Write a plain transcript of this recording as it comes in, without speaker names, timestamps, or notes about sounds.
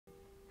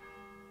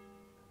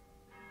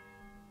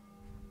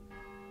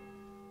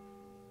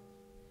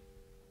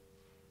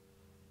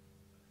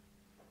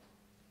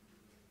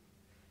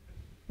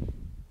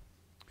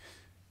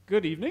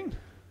Good evening,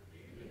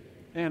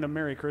 and a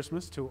Merry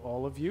Christmas to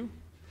all of you.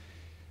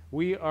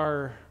 We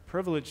are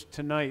privileged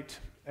tonight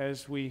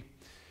as we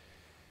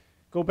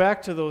go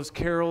back to those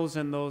carols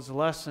and those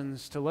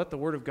lessons to let the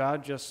Word of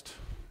God just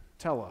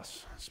tell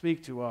us,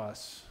 speak to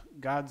us,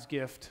 God's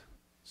gift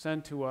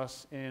sent to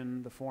us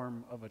in the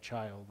form of a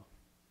child.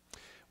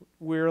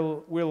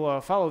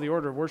 We'll follow the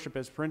order of worship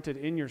as printed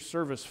in your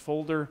service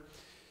folder.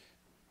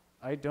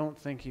 I don't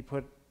think he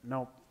put,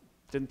 no,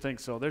 didn't think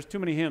so. There's too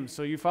many hymns,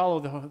 so you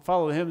follow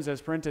the hymns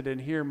as printed in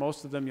here.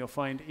 Most of them you'll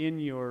find in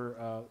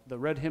your the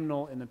red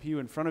hymnal in the pew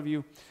in front of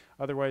you.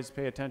 Otherwise,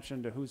 pay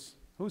attention to who's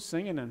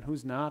singing and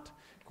who's not.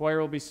 Choir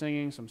will be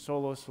singing, some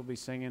soloists will be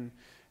singing,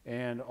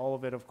 and all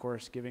of it, of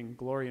course, giving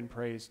glory and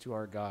praise to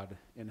our God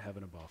in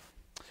heaven above.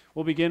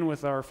 We'll begin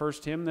with our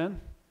first hymn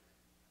then,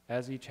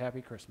 As Each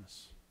Happy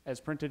Christmas, as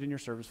printed in your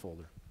service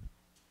folder.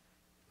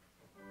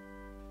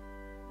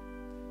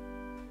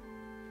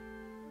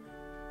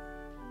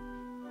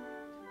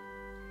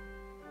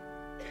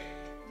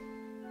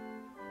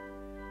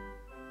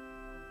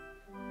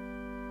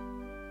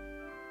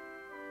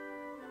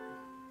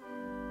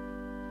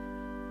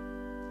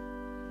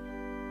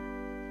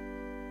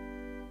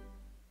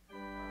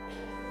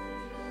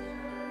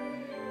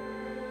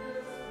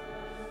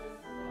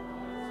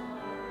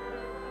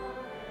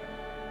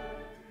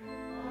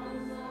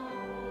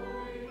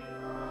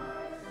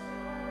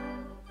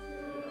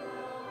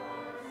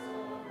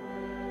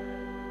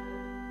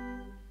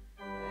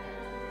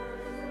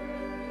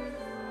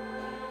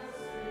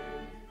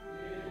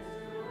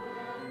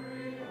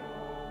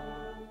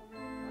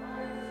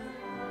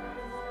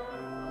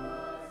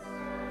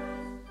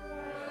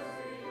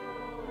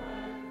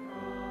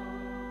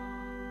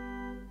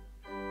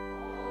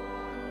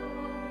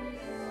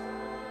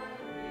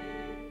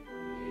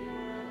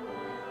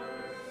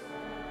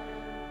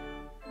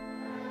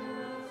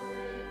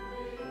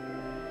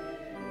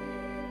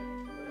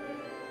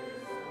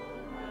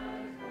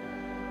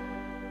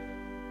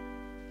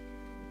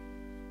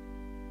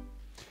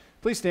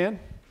 Please stand.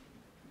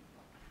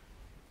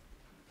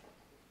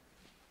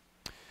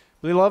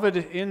 Beloved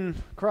in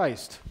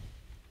Christ,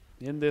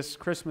 in this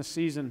Christmas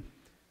season,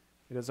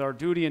 it is our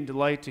duty and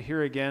delight to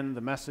hear again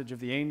the message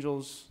of the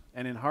angels,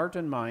 and in heart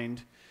and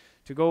mind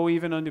to go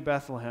even unto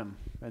Bethlehem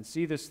and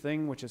see this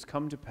thing which has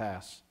come to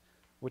pass,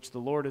 which the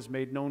Lord has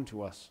made known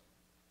to us,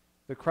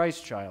 the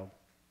Christ child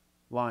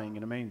lying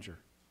in a manger.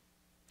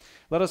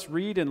 Let us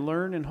read and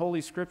learn in Holy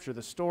Scripture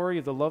the story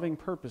of the loving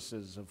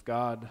purposes of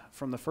God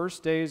from the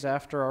first days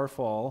after our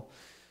fall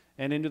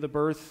and into the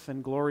birth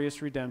and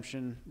glorious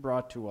redemption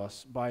brought to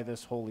us by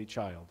this holy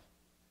child.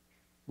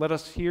 Let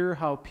us hear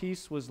how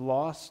peace was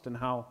lost and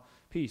how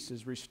peace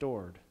is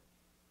restored.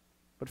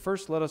 But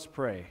first let us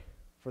pray,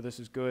 for this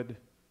is good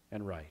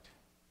and right.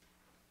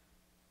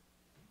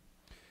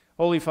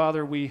 Holy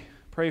Father, we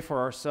pray for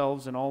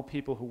ourselves and all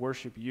people who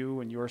worship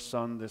you and your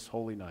Son this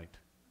holy night.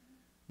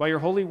 By your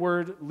holy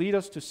word, lead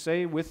us to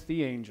say with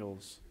the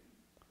angels,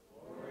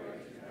 Glory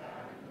to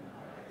God in the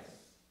highest.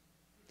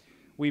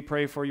 We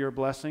pray for your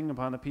blessing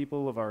upon the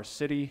people of our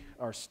city,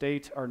 our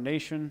state, our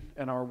nation,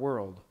 and our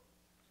world.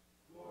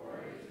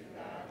 Glory to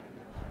God in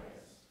the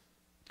highest.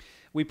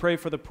 We pray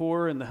for the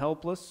poor and the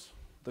helpless,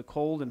 the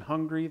cold and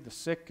hungry, the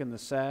sick and the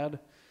sad,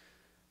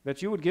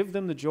 that you would give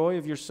them the joy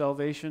of your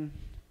salvation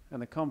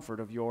and the comfort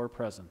of your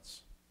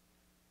presence.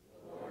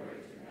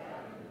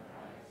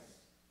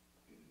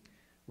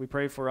 We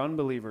pray for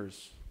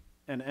unbelievers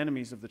and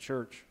enemies of the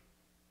church,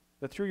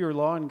 that through your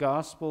law and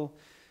gospel,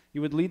 you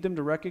would lead them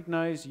to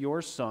recognize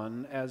your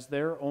Son as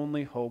their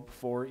only hope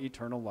for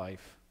eternal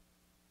life.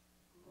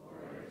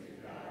 Glory to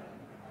God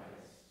in the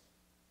highest.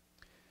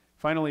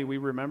 Finally, we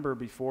remember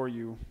before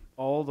you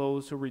all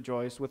those who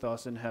rejoice with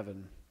us in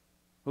heaven,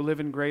 who live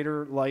in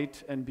greater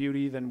light and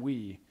beauty than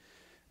we,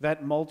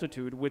 that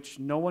multitude which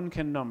no one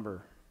can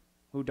number,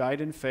 who died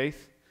in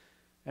faith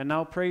and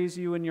now praise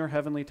you in your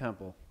heavenly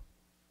temple.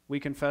 We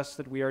confess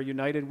that we are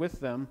united with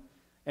them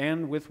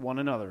and with one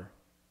another.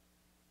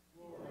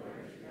 Glory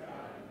to God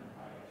in the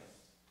highest.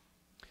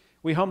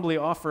 We humbly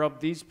offer up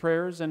these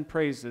prayers and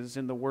praises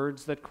in the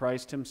words that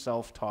Christ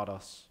himself taught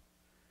us.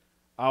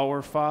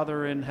 Our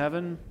Father in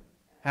heaven,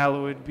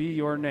 hallowed be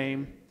your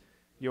name.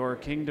 Your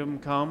kingdom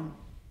come,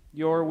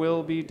 your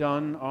will be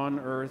done on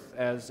earth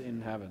as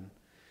in heaven.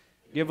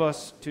 Give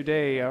us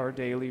today our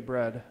daily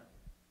bread.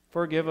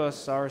 Forgive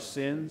us our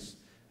sins,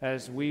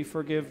 as we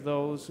forgive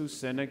those who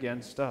sin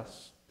against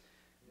us.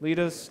 Lead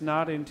us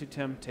not into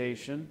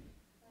temptation,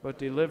 but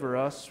deliver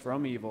us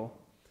from evil.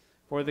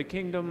 For the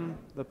kingdom,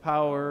 the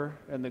power,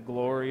 and the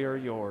glory are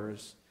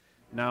yours,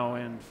 now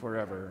and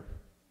forever.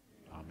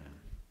 Amen.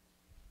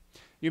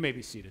 You may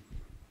be seated.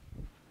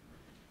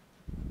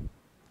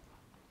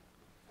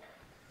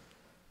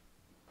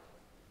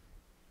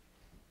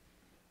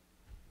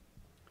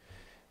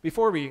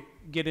 Before we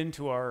get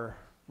into our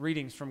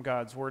readings from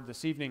God's Word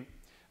this evening,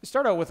 we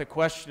start out with a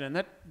question,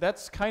 and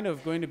that's kind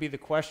of going to be the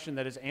question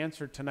that is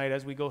answered tonight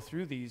as we go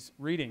through these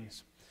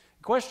readings.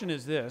 The question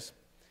is this: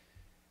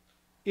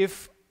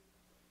 if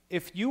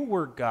you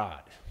were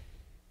God,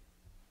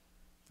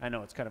 I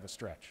know it's kind of a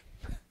stretch.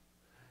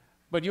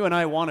 But you and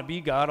I want to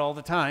be God all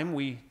the time.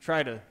 We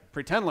try to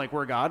pretend like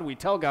we're God. We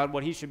tell God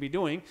what he should be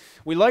doing.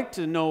 We like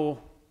to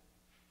know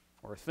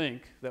or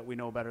think that we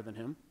know better than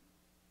him.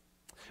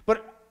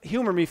 But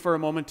humor me for a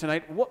moment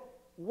tonight.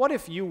 What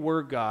if you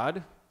were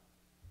God?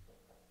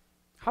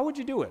 How would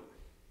you do it?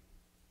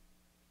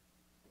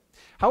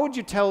 How would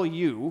you tell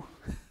you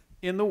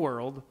in the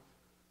world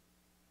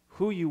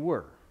who you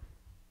were?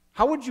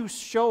 How would you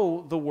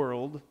show the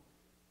world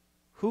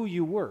who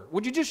you were?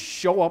 Would you just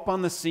show up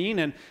on the scene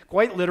and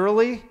quite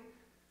literally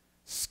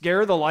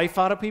scare the life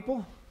out of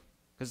people?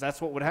 Because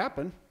that's what would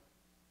happen.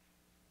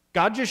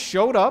 God just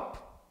showed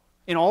up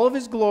in all of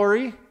his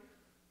glory.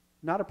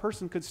 Not a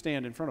person could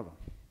stand in front of him.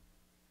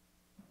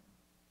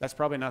 That's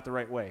probably not the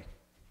right way.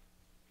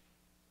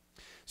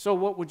 So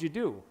what would you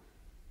do?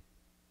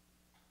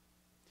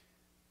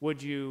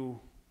 Would you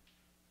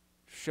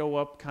show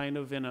up kind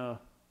of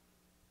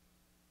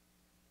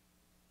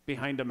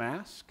behind a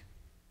mask?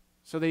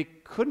 So they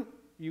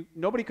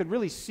nobody could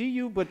really see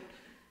you, but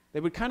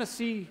they would kind of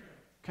see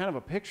kind of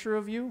a picture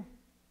of you?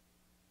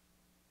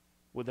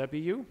 Would that be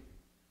you?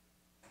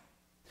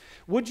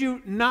 Would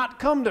you not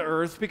come to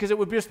earth because it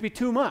would just be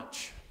too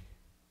much?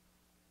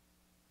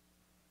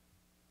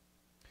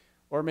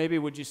 Or maybe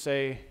would you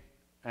say,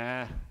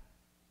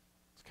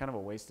 it's kind of a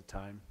waste of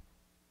time.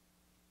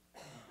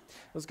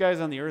 Those guys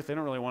on the earth, they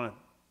don't really want to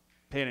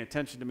pay any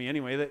attention to me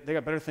anyway. They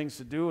got better things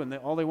to do, and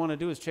all they want to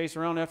do is chase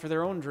around after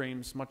their own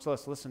dreams, much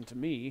less listen to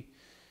me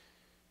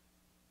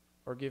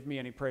or give me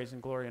any praise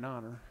and glory and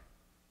honor.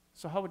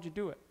 So how would you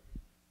do it?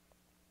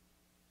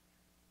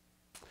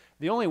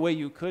 The only way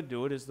you could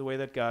do it is the way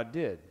that God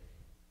did.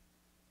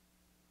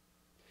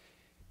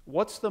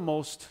 What's the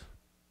most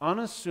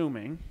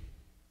unassuming,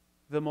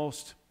 the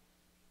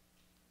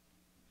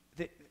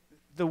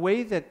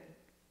way that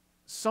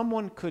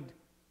someone could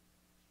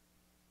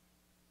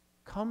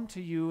come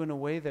to you in a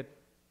way that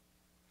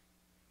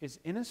is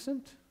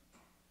innocent,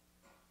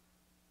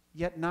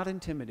 yet not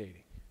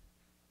intimidating?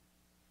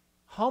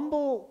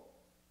 Humble,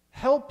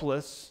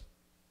 helpless,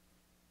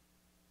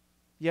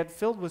 yet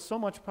filled with so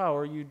much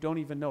power you don't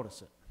even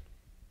notice it.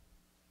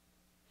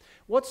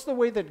 What's the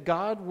way that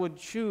God would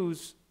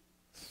choose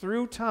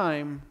through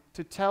time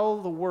to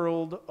tell the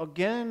world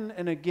again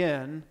and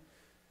again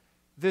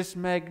this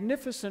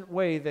magnificent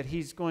way that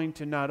he's going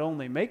to not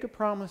only make a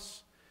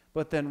promise,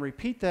 but then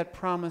repeat that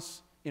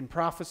promise in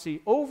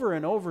prophecy over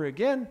and over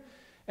again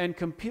and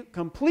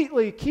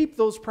completely keep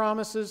those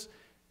promises,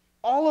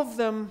 all of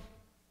them,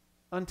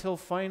 until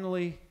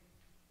finally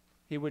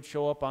he would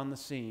show up on the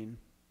scene.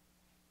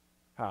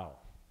 How?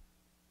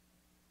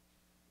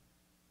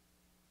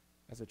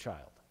 As a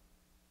child.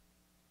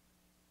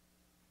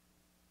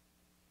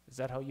 Is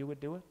that how you would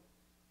do it?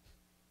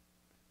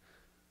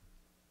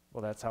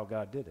 Well, that's how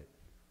God did it.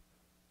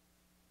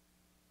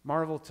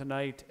 Marvel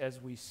tonight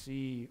as we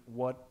see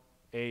what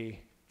a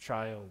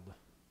child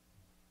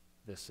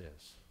this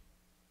is.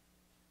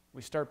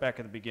 We start back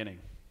at the beginning,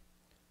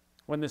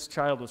 when this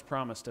child was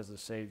promised as a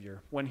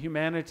Savior, when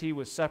humanity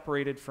was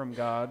separated from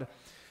God,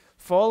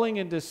 falling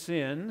into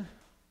sin,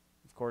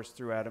 of course,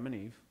 through Adam and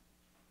Eve.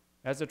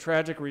 As a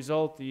tragic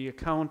result, the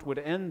account would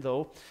end,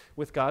 though,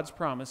 with God's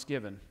promise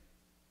given.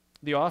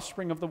 The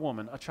offspring of the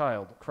woman, a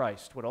child,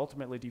 Christ, would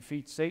ultimately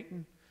defeat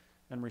Satan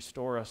and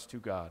restore us to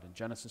God in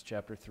Genesis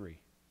chapter 3.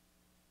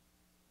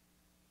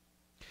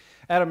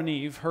 Adam and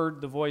Eve heard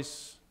the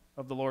voice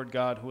of the Lord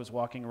God who was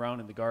walking around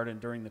in the garden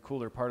during the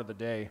cooler part of the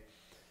day.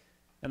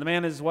 And the man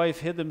and his wife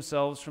hid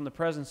themselves from the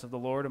presence of the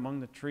Lord among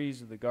the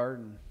trees of the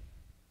garden.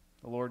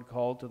 The Lord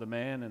called to the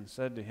man and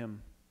said to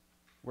him,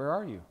 "Where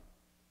are you?"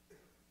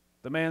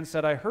 The man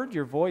said, "I heard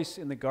your voice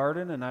in the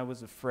garden, and I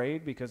was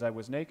afraid because I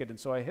was naked, and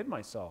so I hid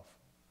myself."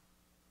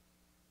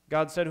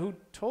 God said, "Who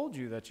told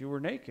you that you were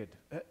naked?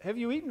 Have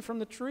you eaten from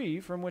the tree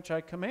from which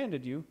I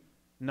commanded you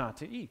not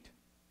to eat?"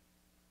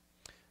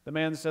 The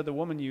man said, "The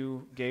woman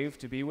you gave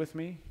to be with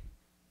me,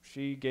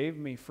 she gave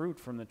me fruit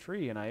from the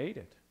tree, and I ate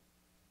it."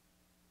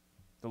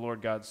 The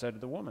Lord God said to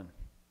the woman,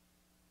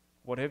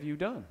 "What have you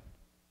done?"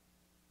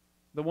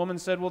 The woman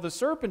said, "Well, the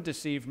serpent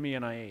deceived me,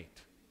 and I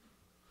ate."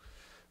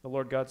 The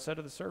Lord God said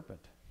to the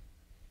serpent,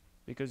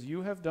 "Because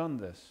you have done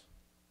this,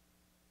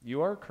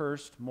 you are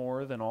cursed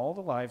more than all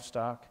the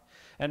livestock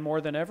and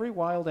more than every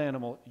wild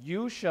animal.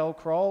 You shall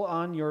crawl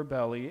on your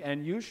belly,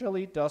 and you shall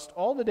eat dust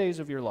all the days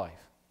of your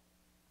life.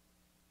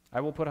 I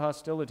will put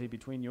hostility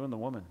between you and the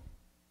woman,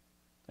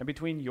 and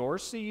between your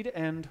seed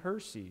and her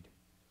seed.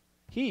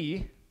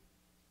 He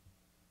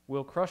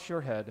will crush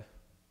your head,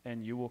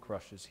 and you will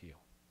crush his heel."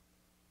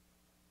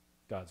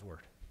 God's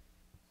word.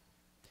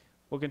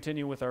 We'll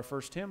continue with our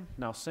first hymn.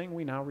 Now sing,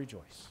 we now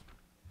rejoice.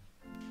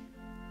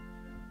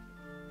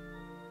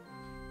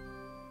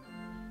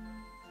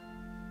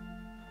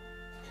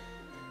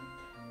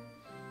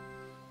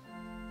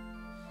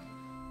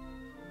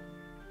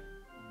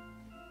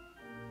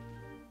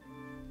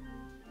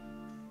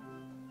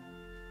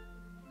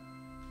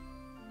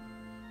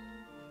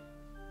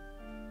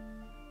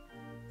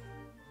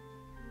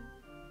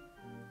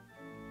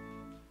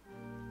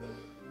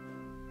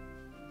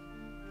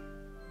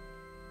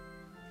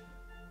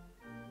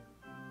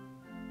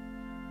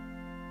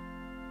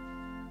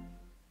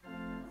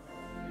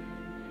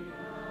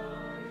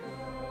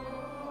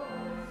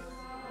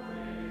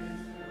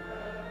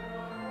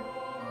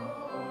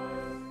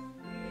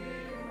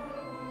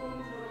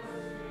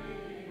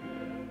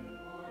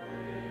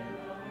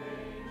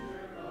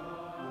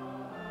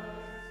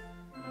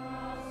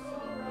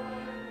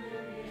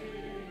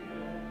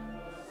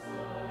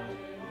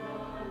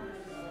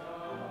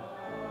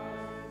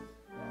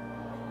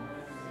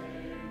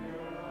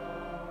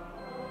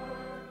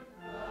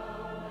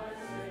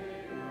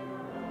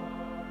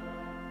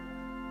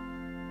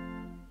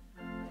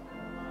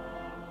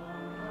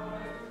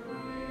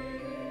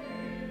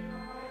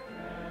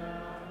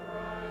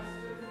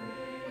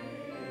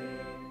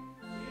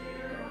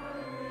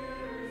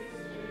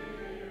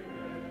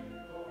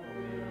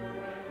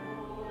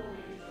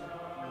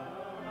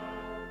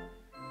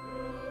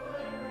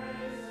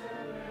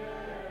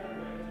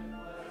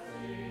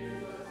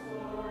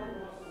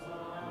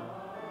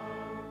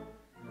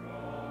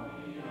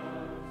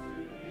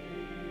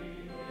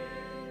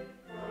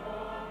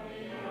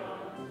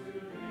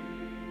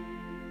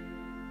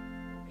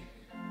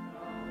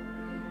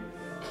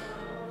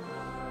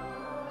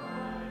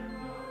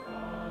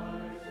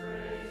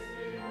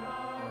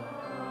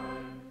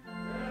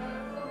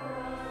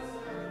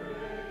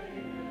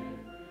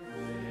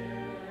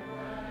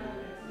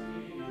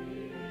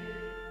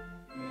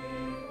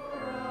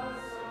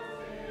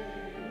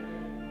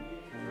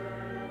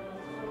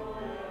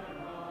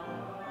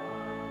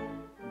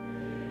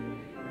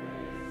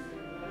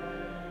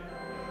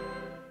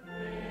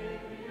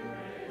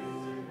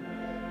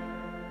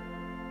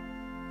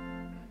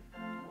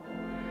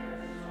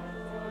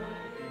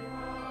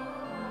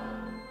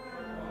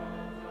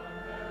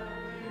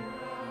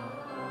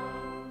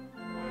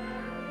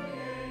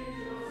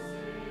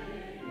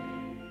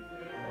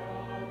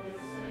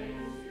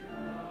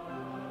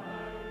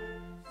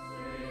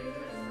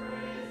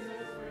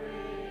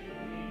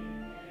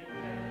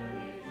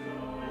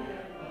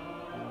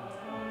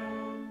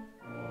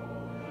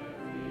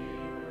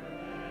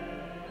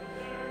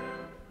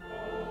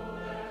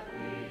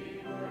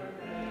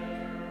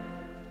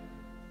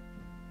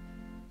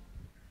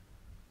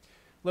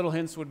 Little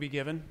hints would be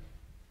given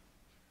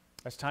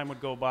as time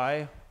would go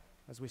by,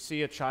 as we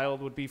see a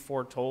child would be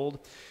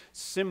foretold.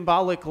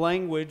 Symbolic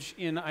language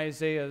in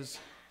Isaiah's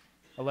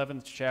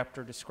 11th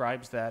chapter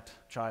describes that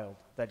child,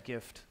 that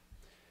gift.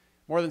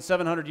 More than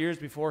 700 years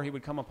before he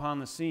would come upon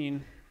the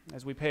scene,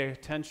 as we pay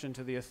attention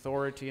to the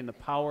authority and the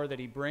power that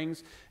he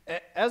brings,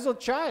 as a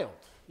child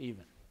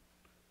even,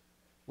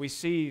 we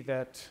see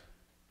that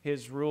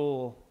his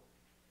rule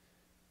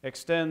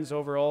extends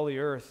over all the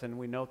earth, and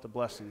we note the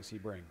blessings he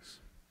brings.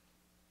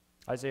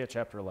 Isaiah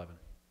chapter 11.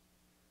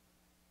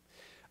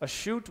 A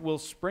shoot will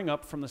spring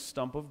up from the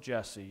stump of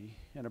Jesse,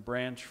 and a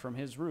branch from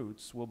his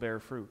roots will bear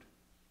fruit.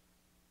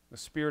 The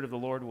Spirit of the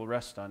Lord will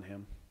rest on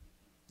him,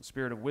 the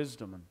Spirit of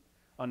wisdom and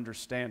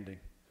understanding,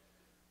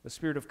 the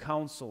Spirit of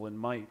counsel and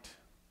might,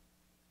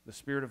 the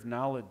Spirit of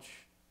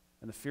knowledge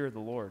and the fear of the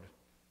Lord.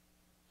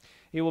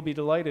 He will be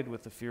delighted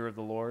with the fear of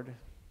the Lord.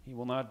 He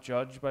will not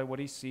judge by what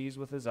he sees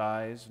with his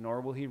eyes,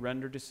 nor will he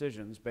render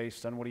decisions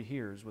based on what he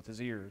hears with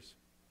his ears.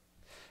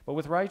 But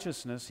with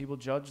righteousness he will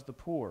judge the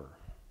poor,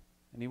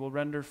 and he will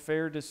render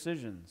fair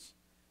decisions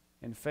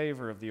in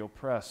favor of the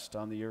oppressed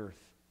on the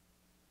earth.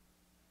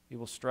 He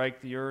will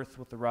strike the earth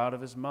with the rod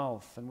of his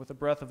mouth, and with the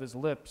breath of his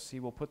lips he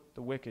will put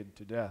the wicked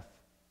to death.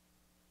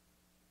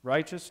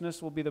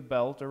 Righteousness will be the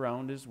belt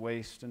around his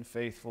waist, and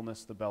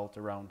faithfulness the belt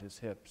around his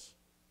hips.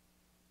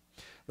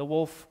 The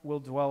wolf will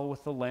dwell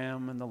with the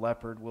lamb, and the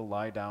leopard will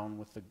lie down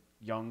with the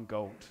young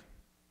goat,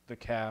 the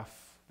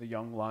calf, the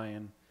young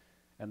lion,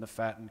 and the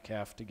fattened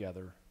calf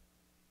together,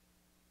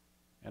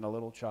 and a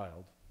little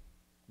child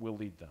will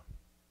lead them.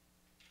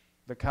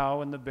 The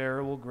cow and the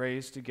bear will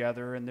graze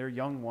together, and their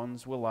young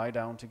ones will lie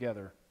down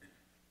together.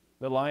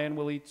 The lion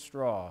will eat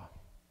straw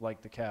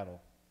like the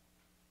cattle.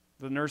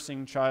 The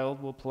nursing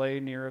child will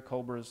play near a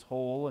cobra's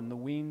hole, and the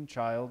weaned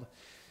child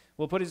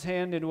will put his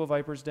hand into a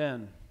viper's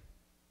den.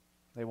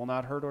 They will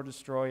not hurt or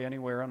destroy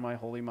anywhere on my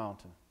holy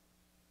mountain.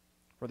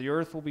 For the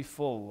earth will be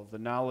full of the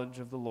knowledge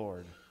of the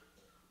Lord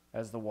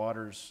as the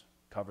waters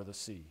cover the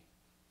sea.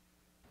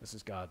 This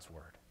is God's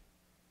word.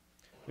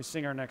 We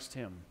sing our next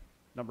hymn,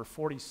 number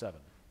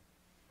 47.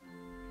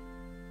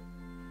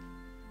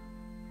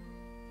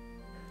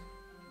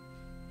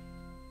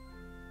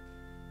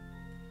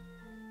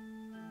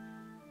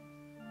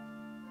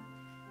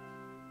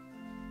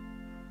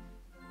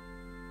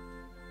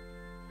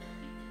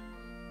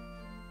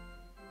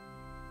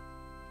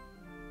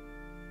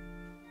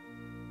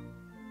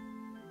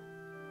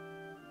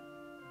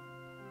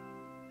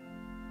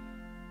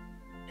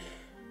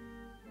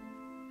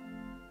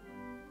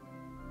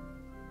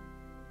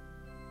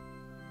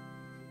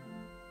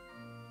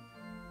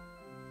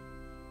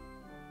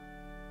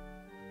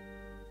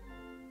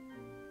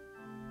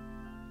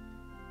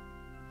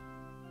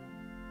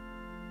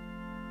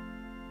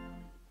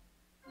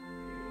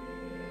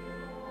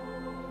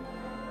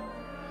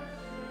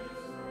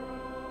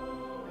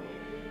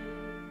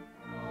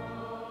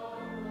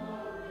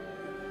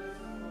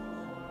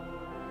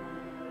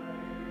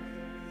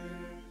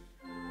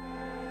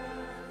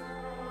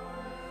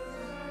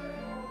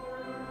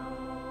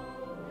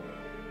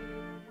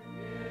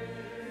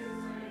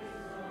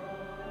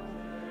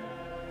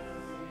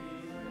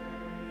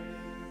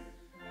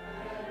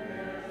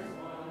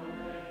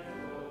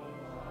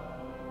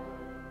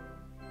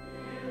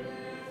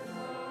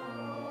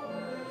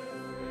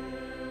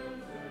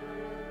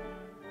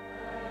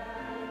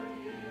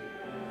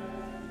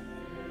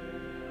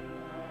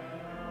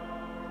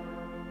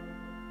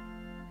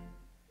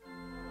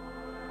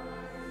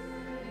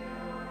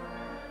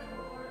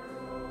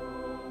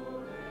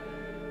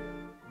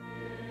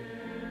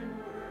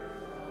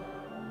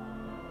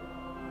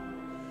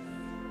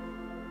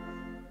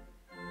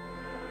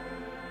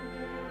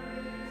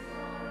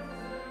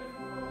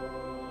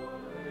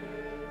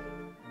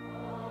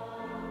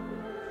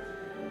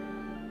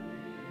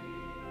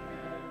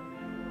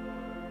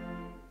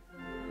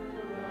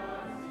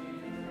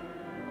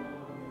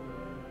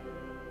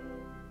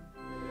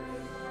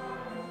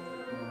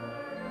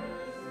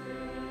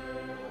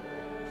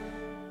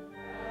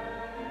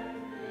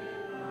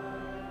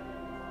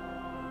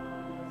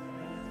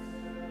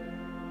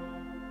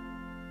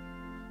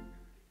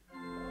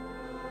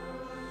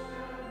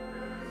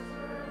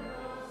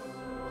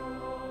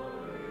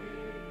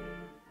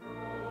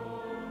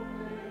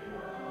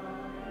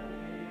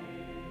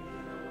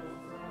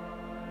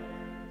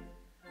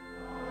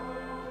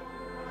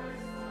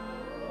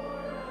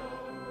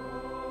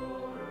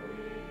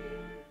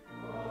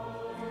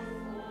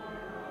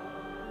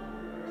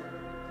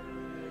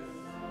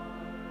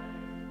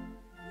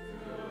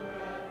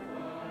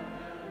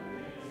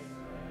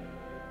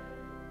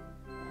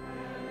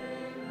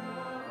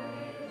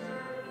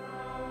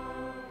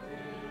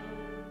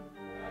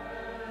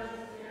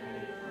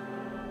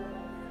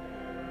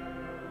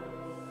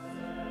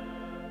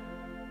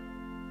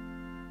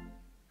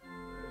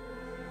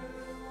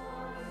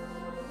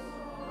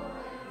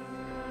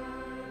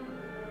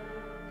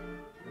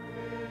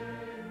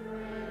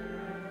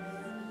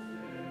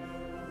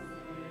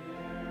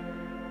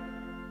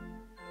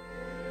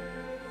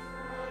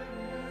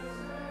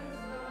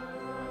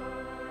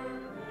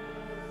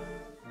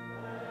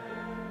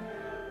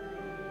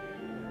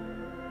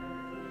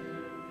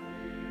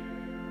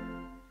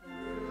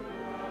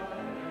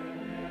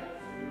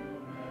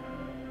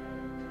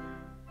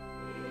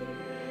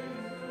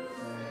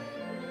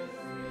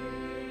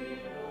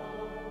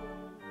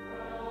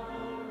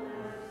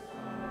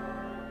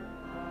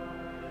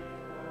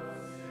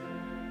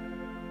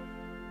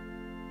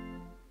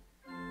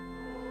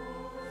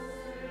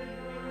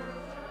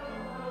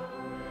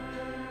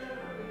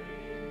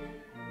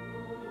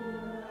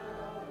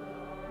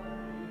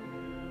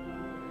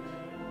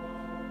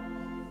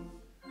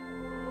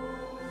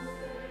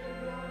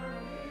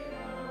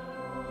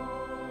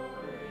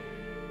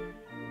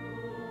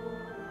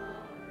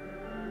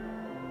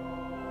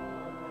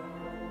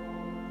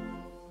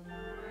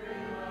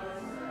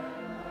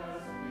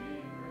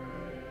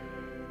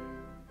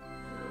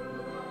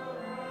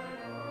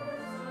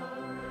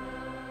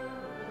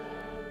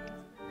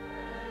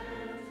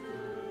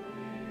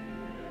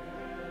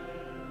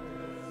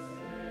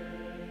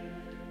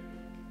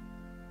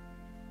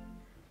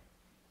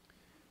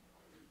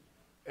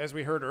 as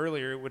we heard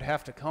earlier, it would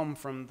have to come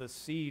from the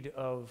seed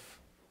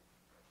of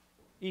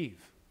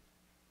Eve.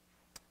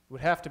 It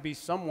would have to be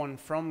someone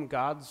from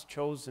God's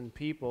chosen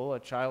people. A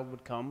child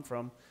would come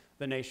from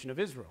the nation of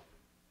Israel.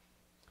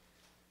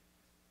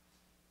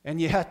 And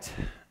yet,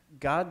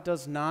 God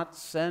does not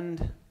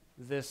send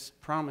this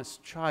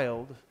promised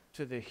child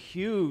to the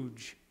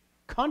huge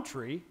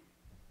country,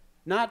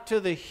 not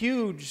to the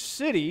huge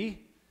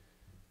city,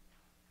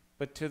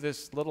 but to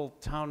this little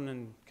town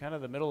in kind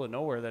of the middle of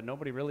nowhere that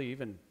nobody really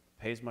even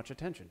pays much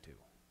attention to.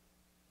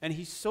 And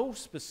he's so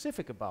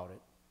specific about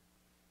it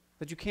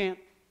that you can't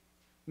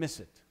miss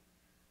it.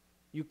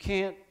 You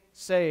can't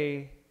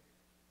say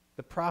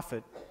the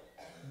prophet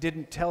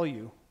didn't tell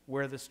you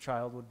where this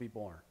child would be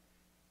born.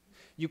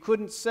 You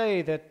couldn't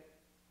say that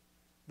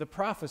the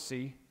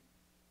prophecy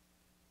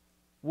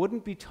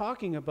wouldn't be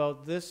talking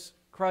about this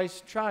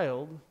Christ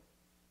child,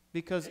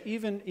 because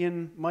even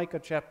in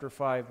Micah chapter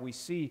 5, we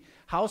see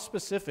how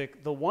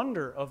specific the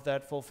wonder of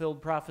that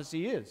fulfilled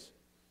prophecy is,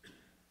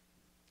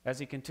 as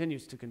he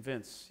continues to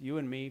convince you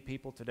and me,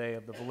 people today,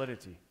 of the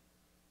validity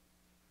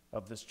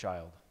of this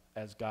child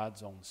as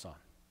God's own son.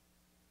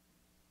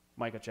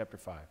 Micah chapter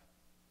 5.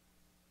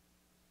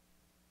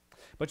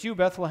 But you,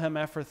 Bethlehem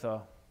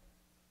Ephrathah,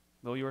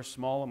 though you are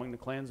small among the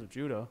clans of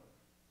Judah,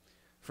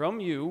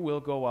 from you will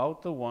go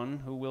out the one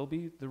who will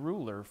be the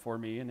ruler for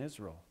me in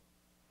Israel.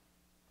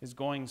 His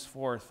goings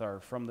forth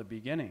are from the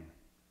beginning,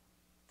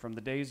 from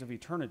the days of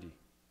eternity.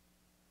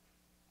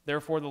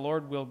 Therefore the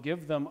Lord will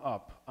give them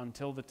up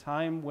until the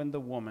time when the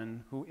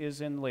woman who is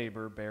in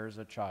labor bears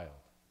a child.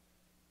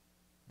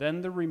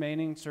 Then the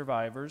remaining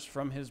survivors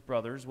from his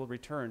brothers will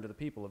return to the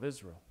people of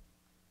Israel.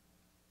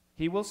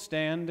 He will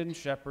stand and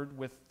shepherd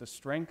with the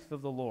strength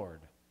of the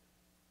Lord,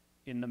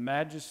 in the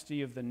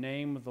majesty of the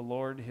name of the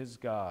Lord his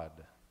God.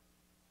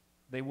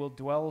 They will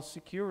dwell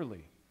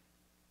securely,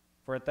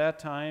 for at that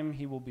time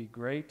he will be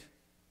great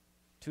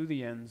to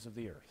the ends of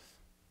the earth.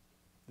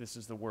 This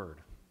is the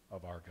word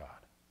of our God.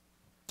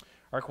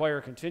 Our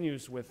choir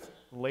continues with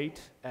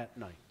Late at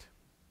Night.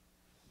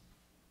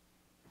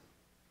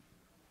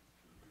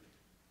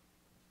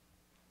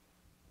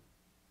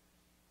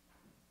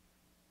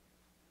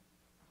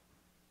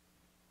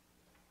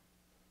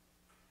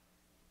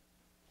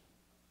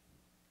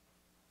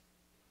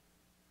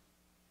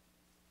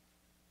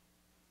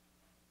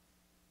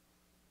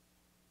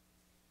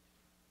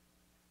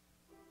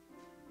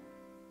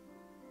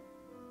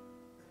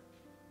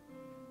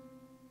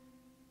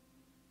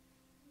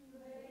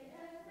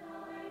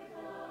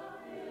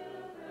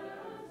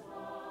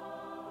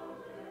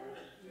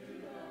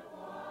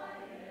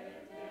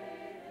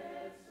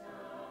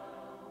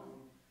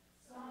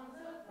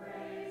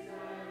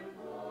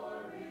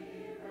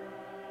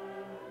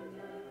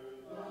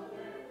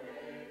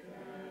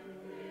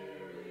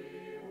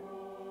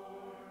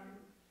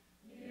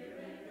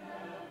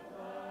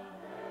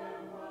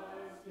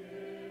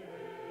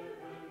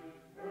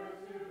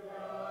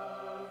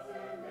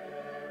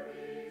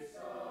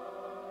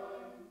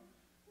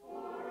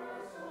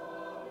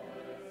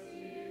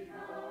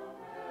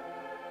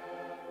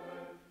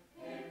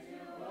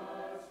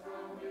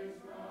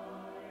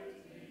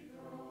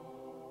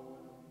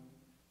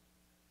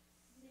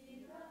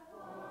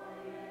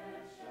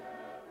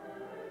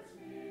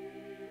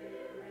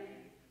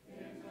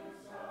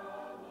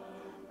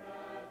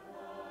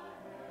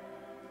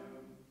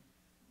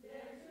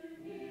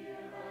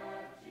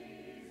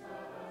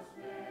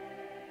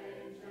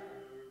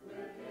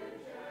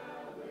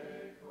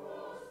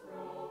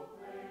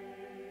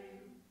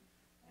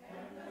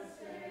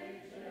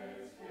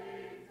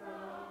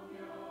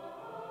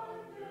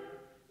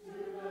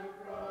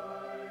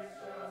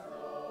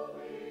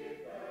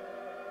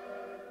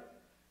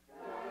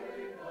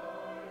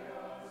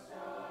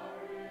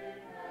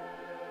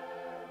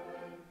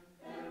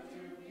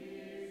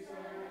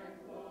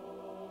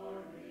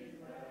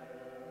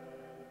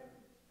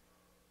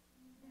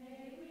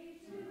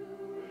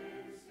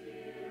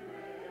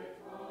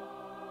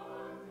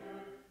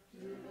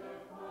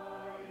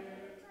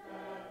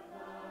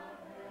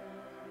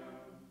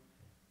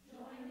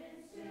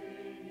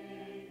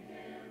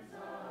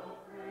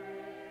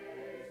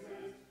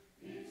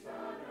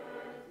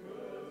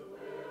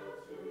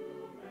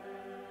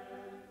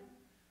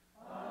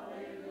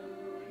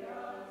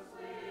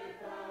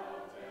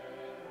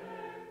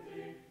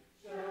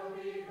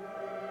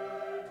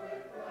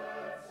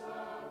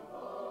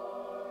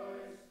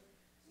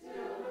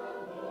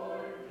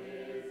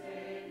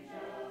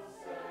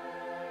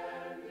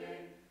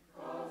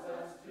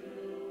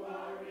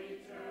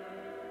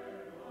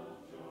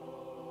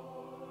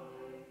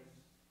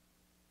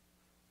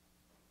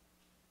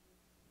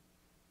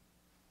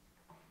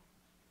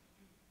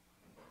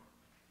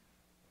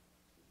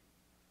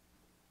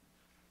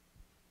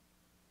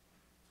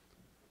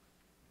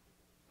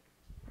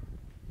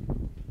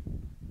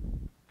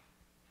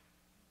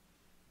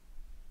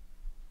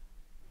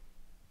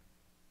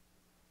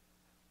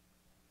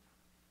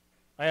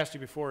 I asked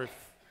you before,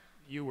 if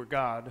you were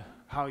God,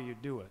 how you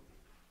do it.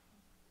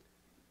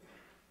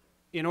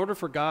 In order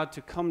for God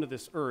to come to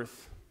this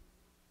earth,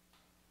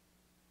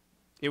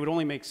 it would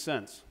only make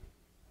sense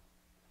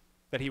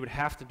that he would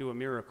have to do a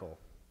miracle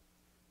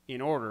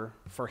in order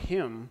for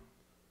him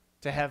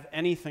to have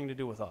anything to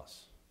do with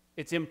us.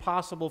 It's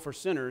impossible for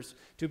sinners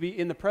to be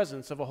in the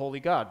presence of a holy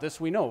God.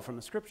 This we know from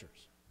the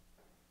Scriptures.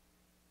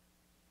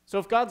 So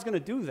if God's going to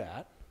do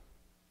that,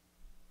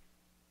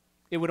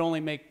 it would only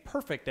make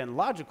perfect and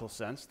logical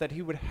sense that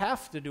he would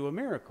have to do a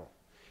miracle.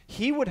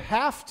 He would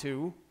have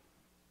to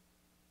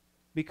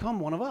become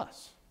one of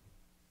us.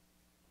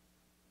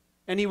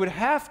 And he would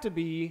have to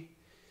be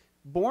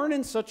born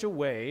in such a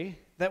way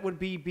that would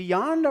be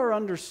beyond our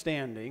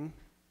understanding.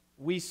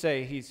 We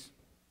say he's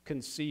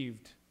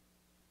conceived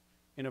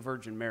in a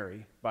Virgin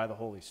Mary by the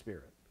Holy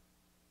Spirit.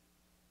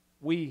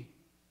 We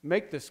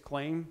make this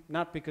claim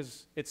not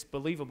because it's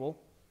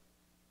believable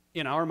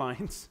in our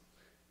minds,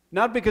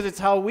 not because it's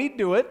how we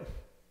do it,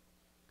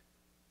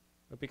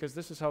 but because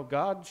this is how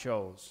God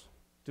chose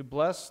to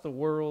bless the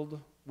world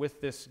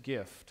with this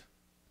gift.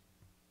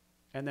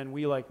 And then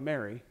we, like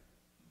Mary,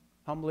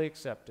 humbly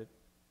accept it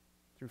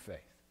through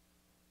faith.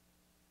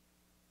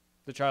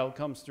 The child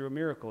comes through a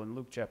miracle in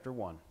Luke chapter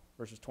 1,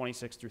 verses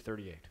 26 through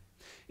 38.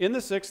 In the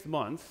 6th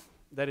month,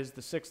 that is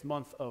the 6th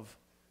month of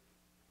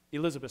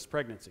Elizabeth's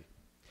pregnancy,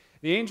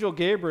 the angel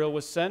Gabriel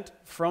was sent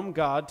from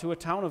God to a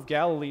town of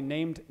Galilee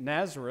named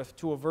Nazareth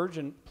to a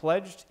virgin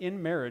pledged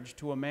in marriage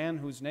to a man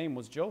whose name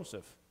was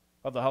Joseph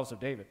of the house of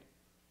David.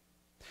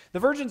 The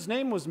virgin's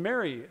name was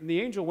Mary, and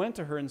the angel went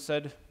to her and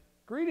said,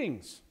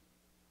 "Greetings,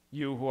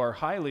 you who are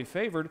highly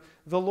favored.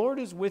 The Lord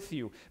is with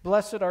you.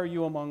 Blessed are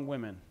you among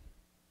women."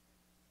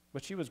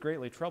 But she was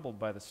greatly troubled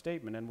by the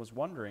statement and was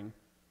wondering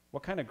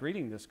what kind of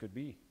greeting this could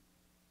be.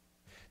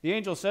 The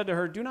angel said to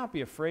her, "Do not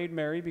be afraid,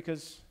 Mary,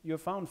 because you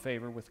have found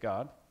favor with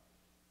God.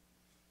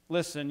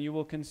 Listen, you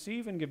will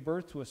conceive and give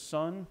birth to a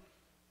son,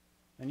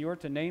 and you are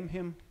to name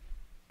him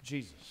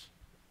Jesus.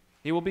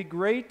 He will be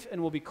great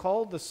and will be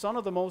called the Son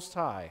of the Most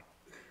High.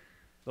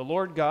 The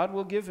Lord God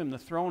will give him the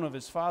throne of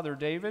his father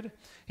David.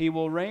 He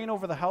will reign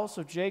over the house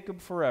of Jacob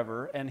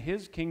forever, and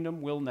his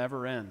kingdom will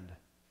never end."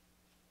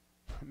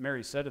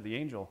 Mary said to the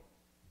angel,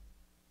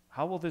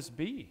 "How will this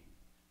be,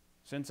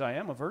 since I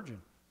am a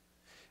virgin?"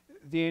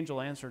 The angel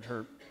answered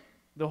her,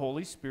 "The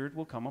Holy Spirit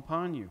will come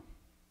upon you,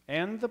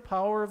 and the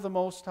power of the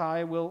Most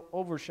High will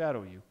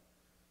overshadow you.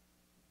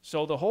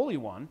 So the Holy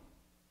One,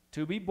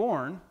 to be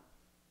born,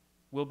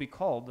 will be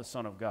called the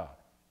Son of God."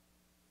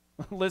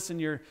 Listen,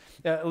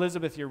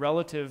 Elizabeth, your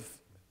relative,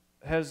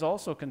 has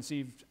also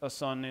conceived a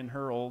son in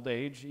her old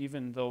age,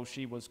 even though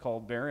she was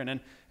called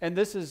barren. And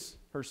this is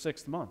her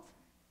 6th month.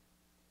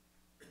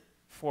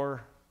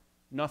 For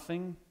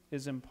nothing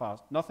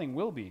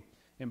will be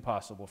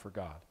impossible for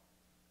God.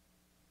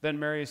 Then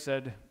Mary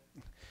said,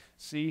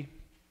 "See,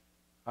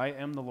 I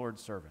am the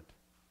Lord's servant.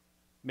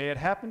 May it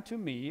happen to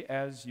me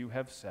as you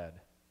have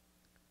said."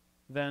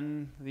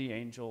 Then the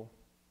angel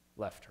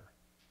left her.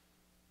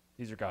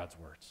 These are God's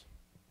words.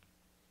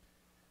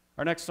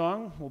 Our next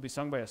song will be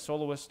sung by a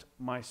soloist.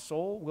 "My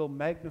soul will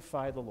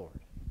magnify the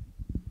Lord."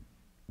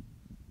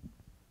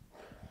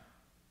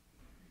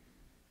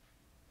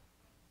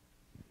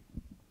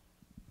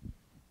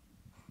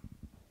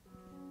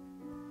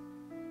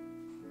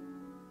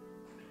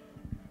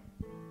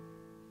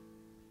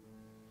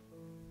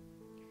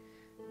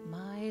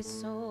 My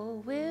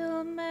soul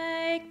will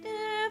magnify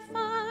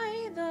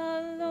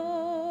the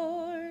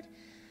Lord.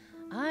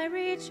 I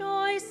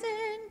rejoice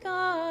in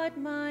God,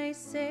 my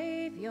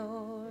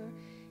Savior,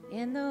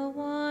 in the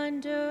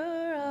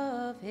wonder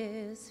of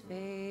his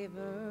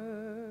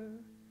favor.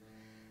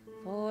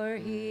 For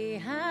he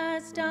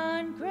has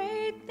done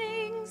great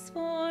things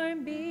for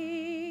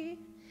me.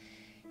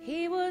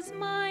 He was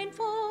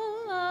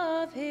mindful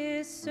of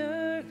his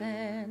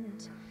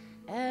servant.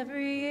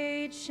 Every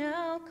age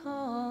shall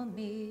call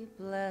me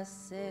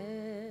blessed.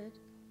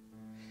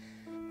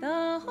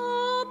 The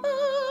hope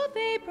of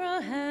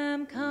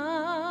Abraham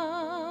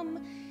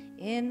come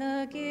in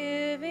the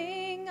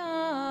giving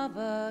of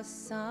a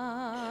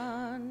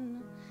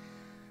son.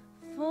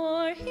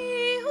 For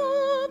he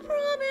who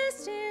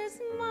promised is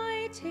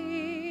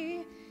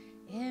mighty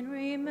in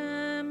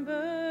remembering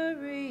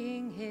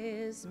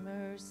his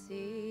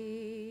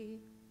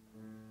mercy.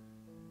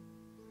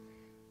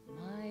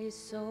 My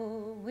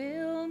soul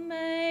will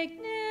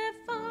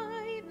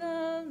magnify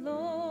the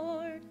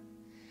Lord,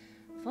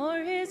 for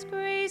his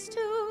grace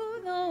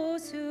to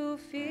those who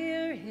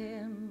fear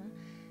him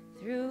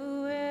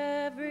through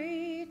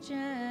every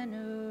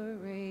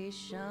generation.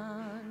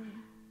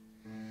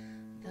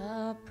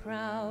 The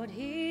proud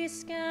he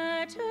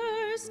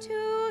scatters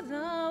to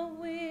the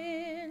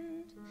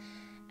wind,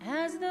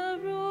 as the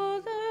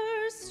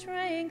ruler's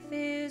strength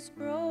is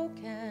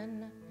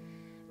broken,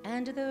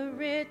 and the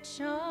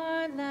rich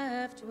are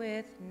left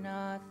with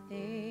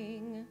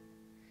nothing.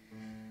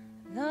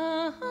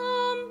 The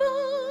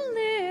humble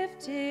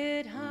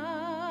lifted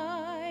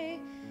high,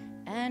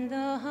 and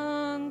the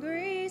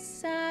hungry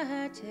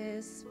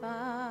satisfied.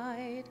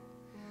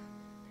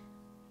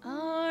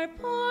 Our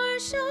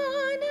portion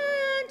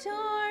and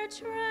our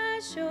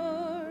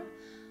treasure,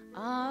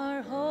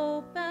 our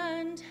hope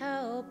and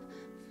help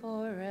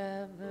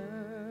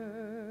forever.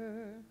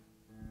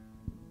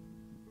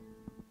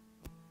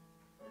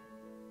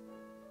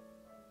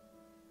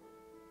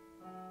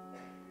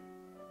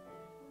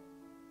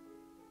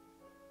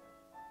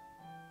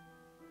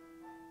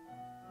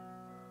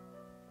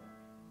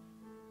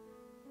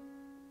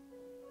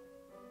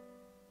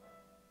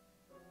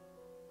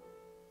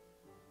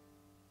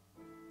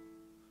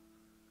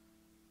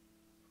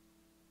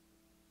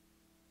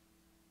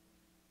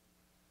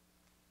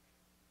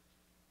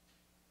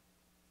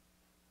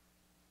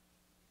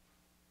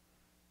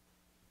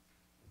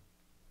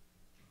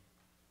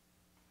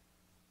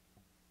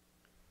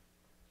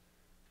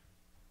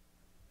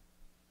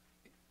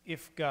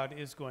 if God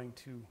is going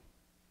to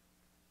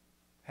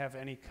have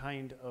any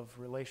kind of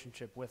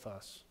relationship with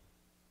us,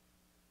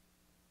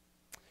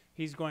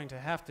 he's going to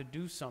have to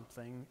do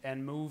something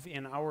and move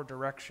in our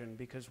direction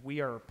because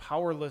we are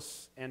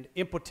powerless and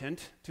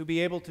impotent to be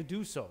able to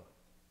do so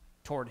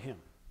toward him.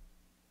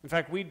 In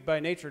fact, we by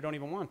nature don't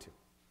even want to.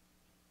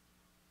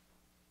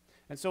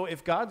 And so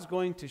if God's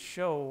going to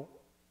show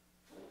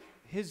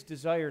his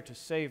desire to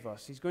save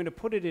us, he's going to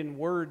put it in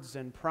words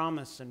and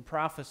promise and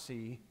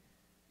prophecy,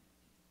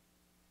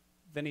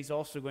 then he's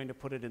also going to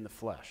put it in the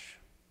flesh.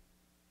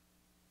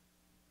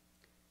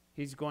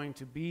 He's going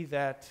to be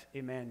that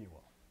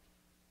Emmanuel.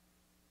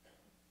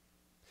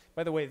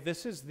 By the way,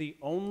 this is the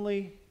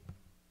only,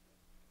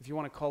 if you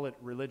want to call it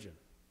religion,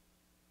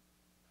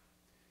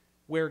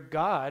 where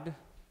God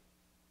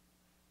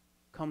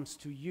comes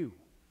to you.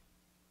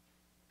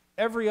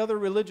 Every other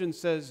religion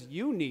says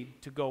you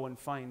need to go and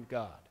find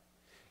God.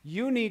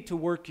 You need to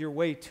work your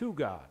way to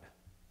God,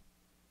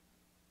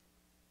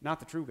 not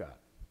the true God.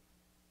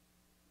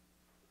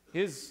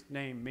 His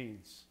name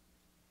means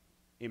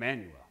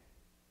Emmanuel.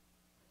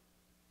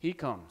 He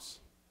comes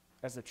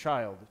as a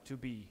child to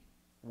be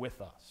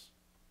with us.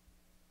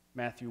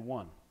 Matthew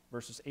 1,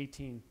 verses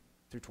 18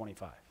 through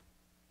 25.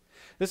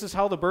 This is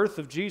how the birth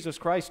of Jesus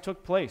Christ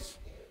took place.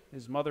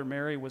 His mother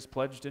Mary was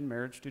pledged in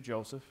marriage to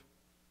Joseph.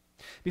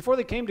 Before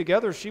they came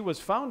together, she was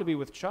found to be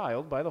with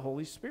child by the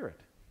Holy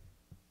Spirit.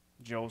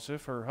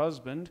 Joseph, her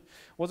husband,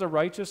 was a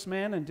righteous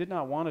man and did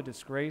not want to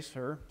disgrace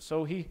her,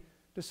 so he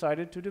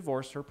decided to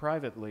divorce her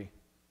privately.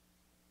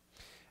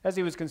 As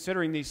he was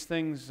considering these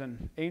things,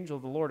 an angel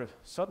of the Lord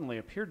suddenly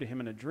appeared to him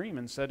in a dream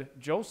and said,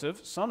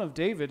 "Joseph, son of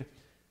David,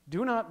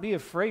 do not be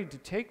afraid to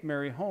take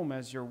Mary home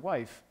as your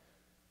wife,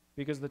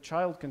 because the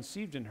child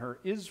conceived in her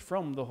is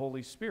from the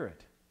Holy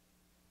Spirit.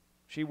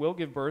 She will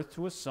give birth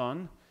to a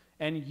son,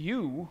 and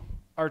you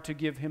are to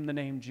give him the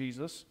name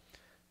Jesus,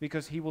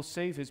 because he will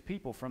save his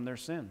people from their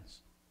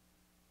sins."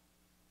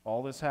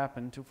 All this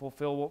happened to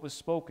fulfill what was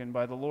spoken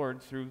by the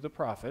Lord through the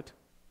prophet.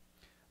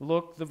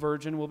 "Look, the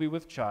virgin will be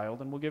with child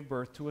and will give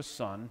birth to a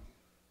son,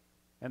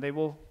 and they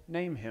will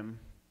name him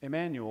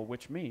Emmanuel,"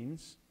 which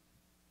means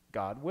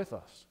God with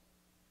us.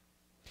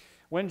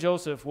 When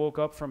Joseph woke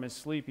up from his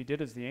sleep, he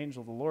did as the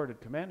angel of the Lord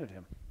had commanded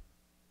him.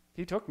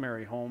 He took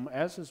Mary home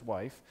as his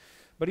wife,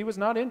 but he was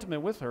not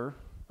intimate with her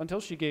until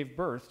she gave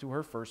birth to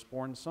her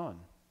firstborn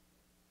son.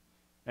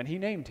 And he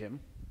named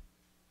him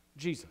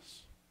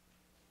Jesus.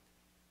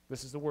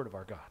 This is the word of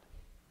our God.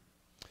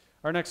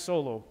 Our next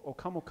solo, O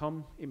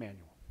Come, Emmanuel.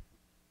 Emmanuel,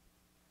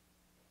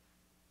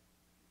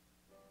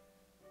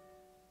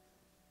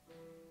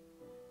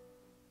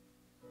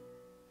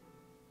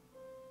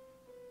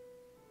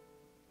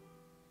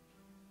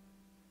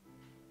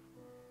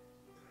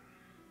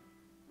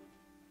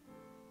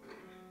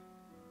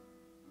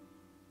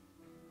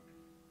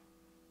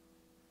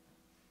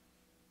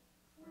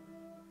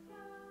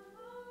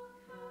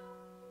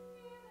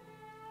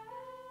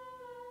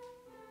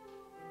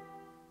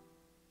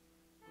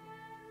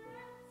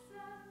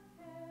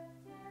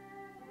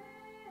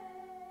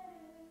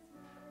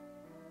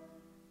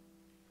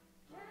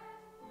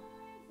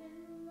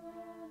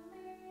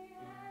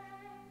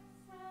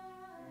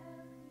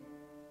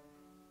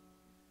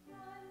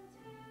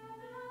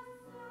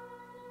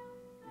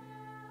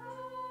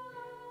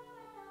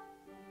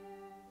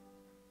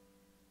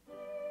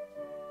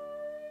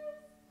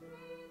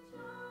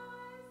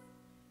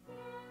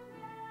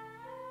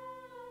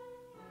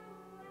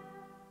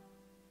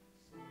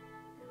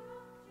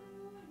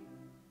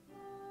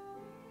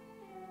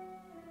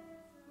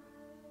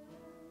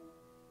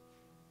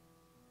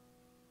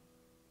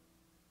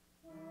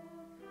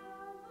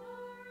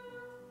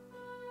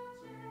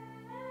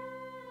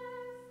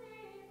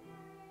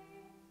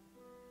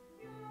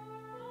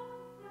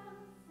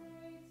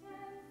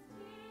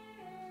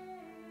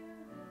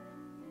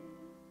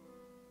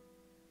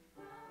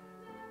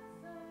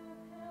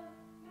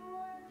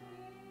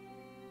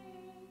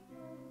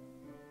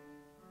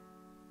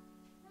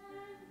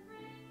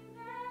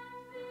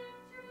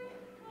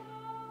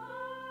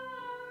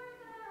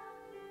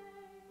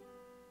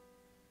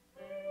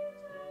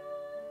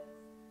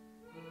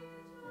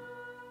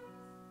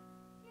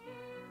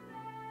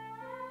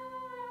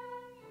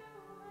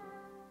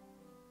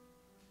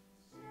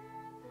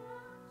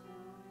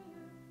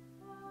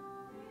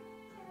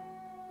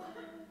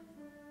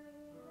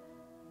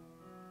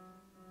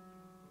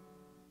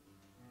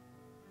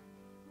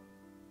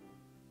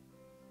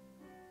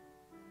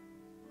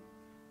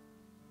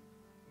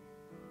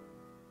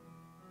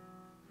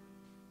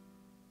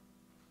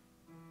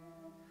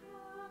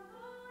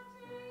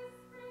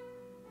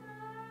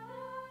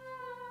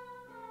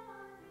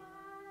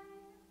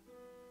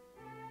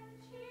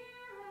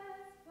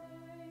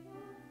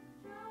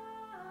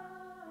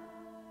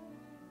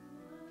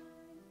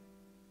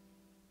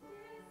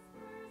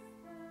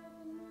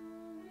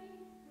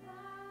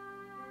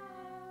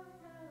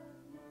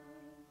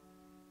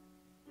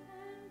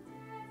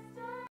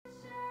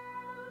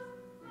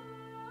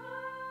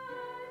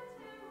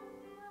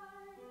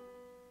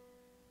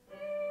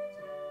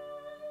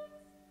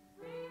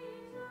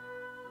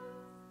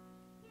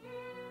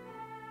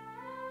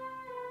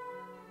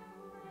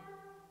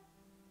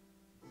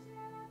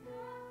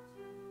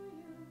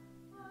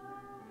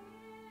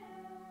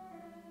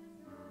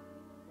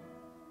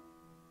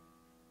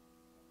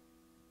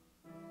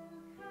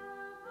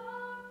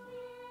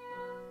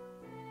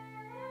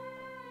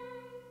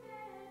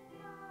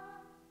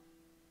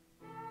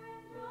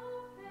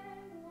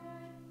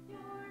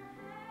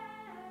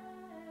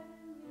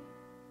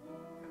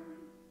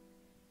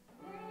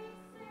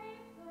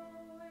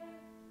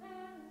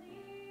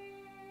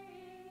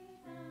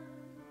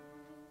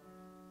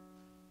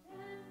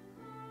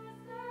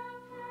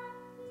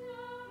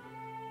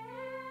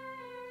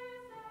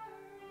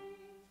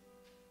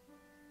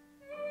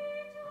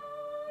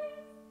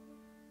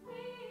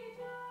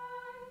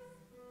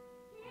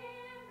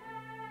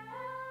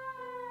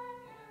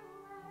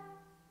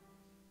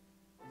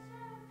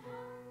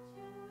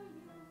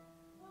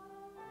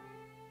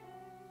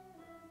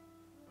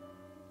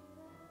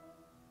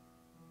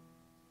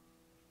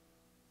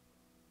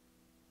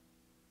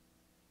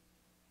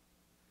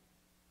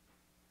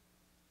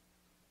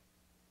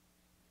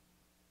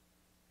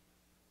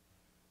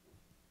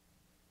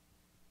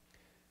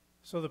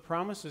 So the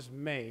promise is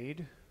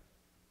made.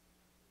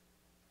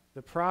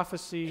 The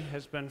prophecy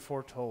has been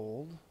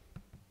foretold.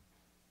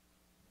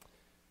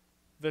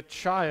 The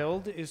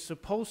child is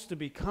supposed to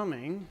be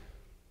coming.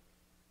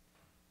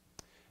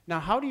 Now,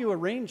 how do you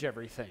arrange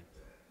everything?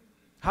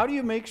 How do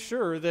you make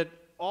sure that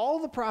all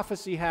the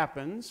prophecy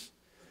happens?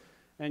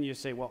 And you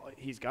say, well,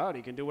 he's God,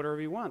 he can do whatever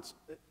he wants.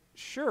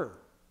 Sure.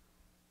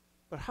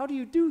 But how do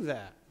you do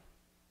that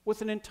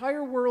with an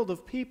entire world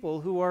of people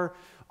who are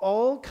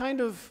all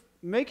kind of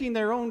making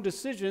their own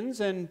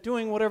decisions and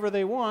doing whatever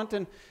they want?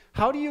 And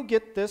how do you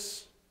get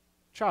this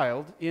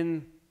child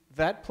in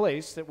that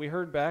place that we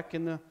heard back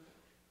in the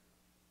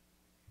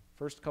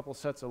first couple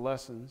sets of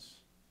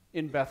lessons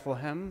in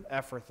Bethlehem,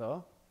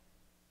 Ephrathah?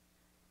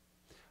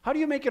 How do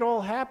you make it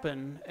all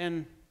happen?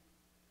 And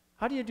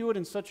how do you do it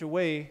in such a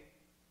way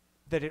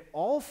that it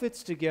all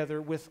fits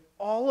together with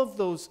all of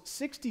those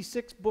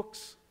 66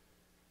 books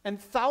and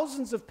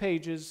thousands of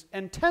pages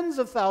and tens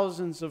of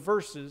thousands of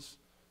verses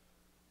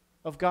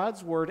of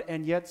God's Word,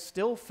 and yet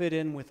still fit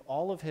in with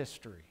all of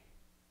history?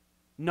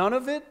 None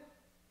of it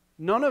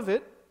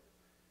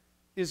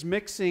is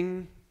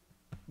mixing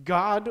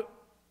God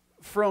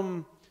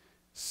from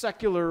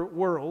secular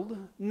world.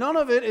 None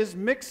of it is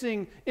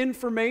mixing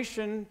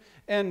information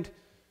and,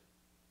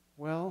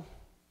 well,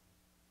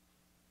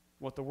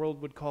 what the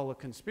world would call a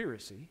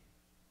conspiracy.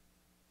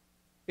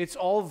 It's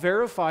all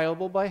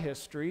verifiable by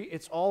history.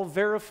 It's all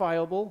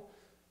verifiable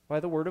by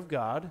the Word of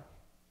God.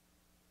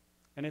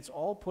 And it's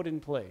all put in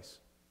place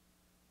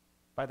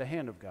by the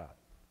hand of God.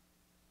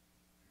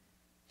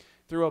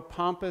 Through a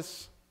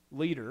pompous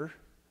leader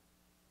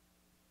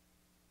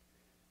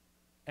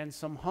and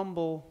some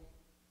humble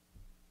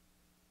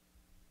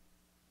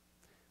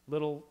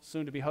little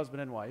soon-to-be husband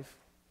and wife,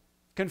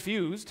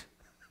 confused,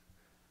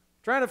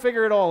 trying to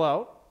figure it all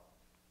out,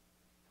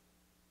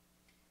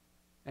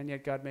 and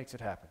yet God makes it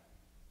happen.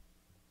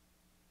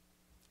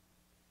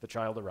 The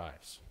child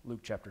arrives. Luke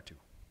chapter 2.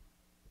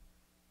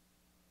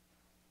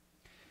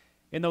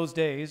 In those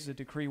days, a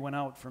decree went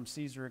out from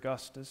Caesar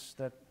Augustus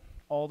that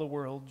all the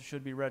world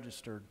should be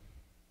registered.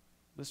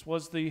 This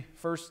was the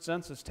first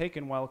census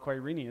taken while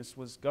Quirinius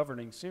was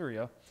governing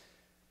Syria,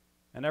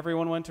 and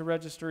everyone went to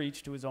register,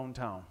 each to his own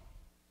town.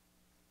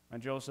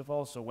 And Joseph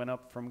also went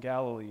up from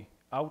Galilee,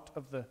 out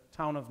of the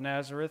town of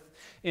Nazareth,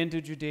 into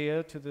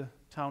Judea to the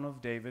town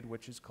of David,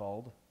 which is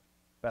called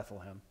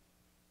Bethlehem,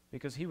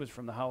 because he was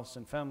from the house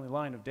and family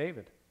line of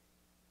David.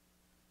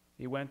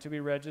 He went to be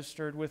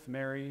registered with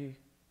Mary,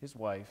 his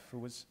wife, who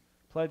was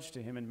pledged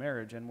to him in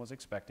marriage and was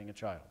expecting a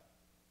child.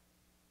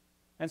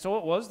 And so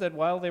it was that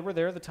while they were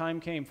there, the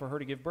time came for her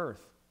to give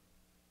birth.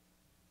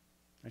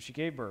 And she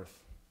gave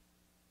birth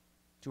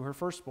to her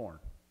firstborn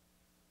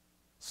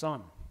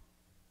son,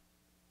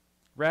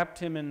 wrapped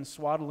him in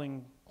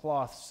swaddling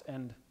cloths,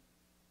 and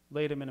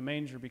laid him in a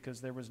manger because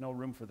there was no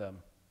room for them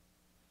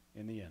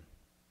in the inn.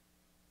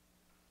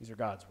 These are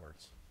God's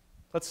words.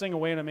 Let's sing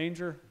Away in a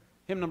Manger,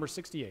 hymn number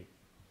 68.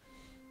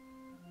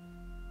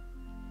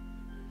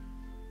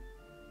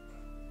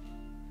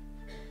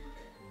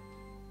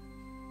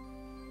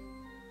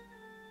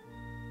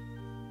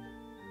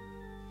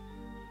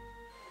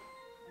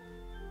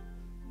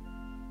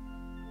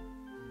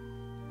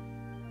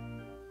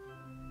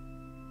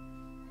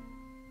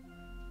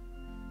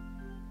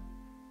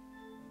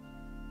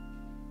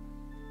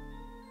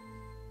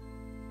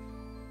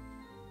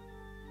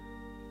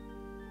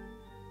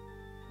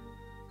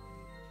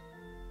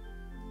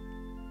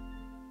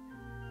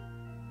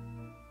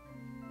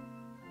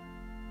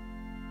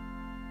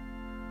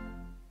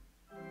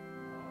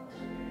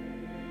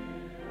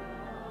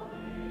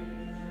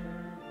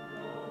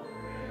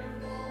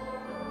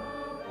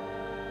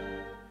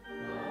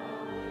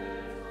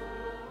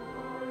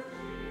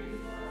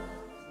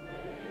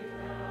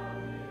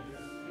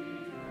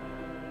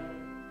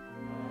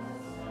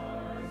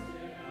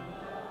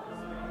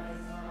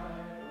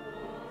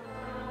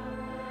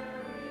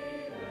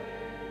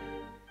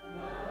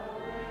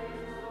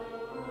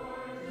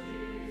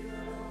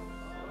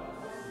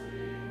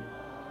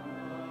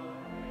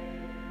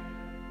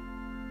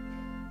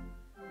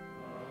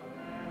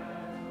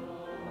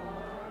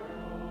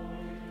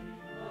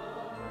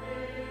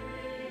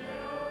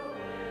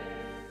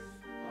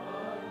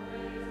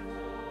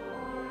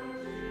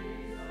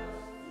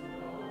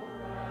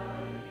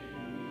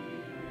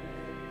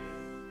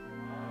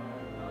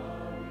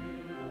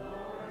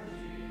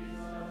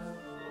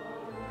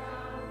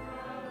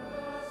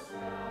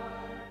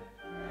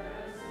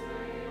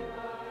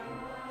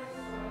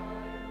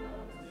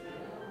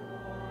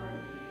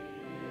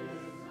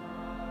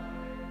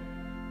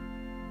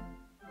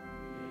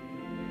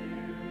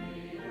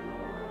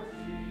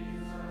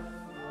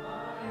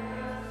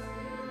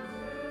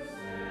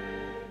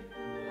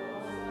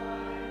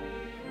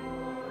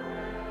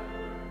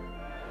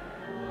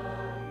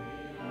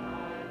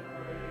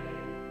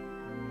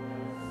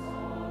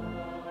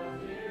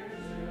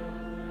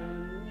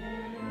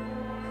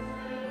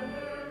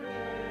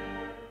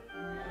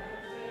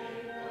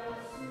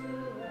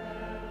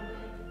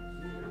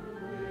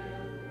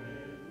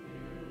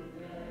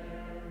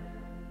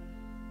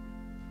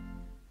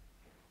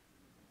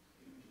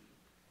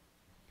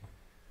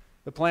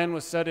 The plan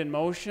was set in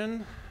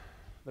motion.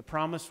 The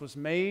promise was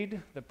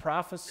made. The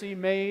prophecy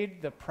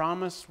made. The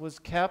promise was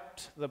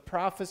kept. The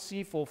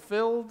prophecy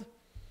fulfilled.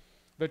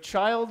 The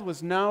child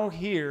was now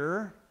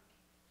here.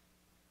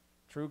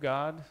 True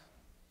God,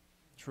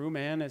 true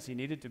man as he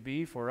needed to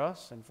be for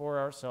us and for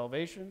our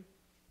salvation.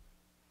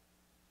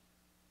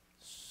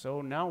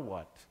 So now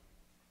what?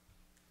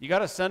 You got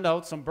to send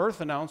out some birth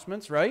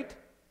announcements, right?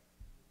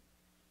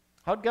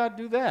 How'd God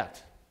do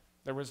that?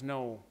 There was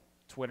no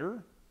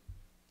Twitter.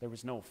 There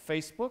was no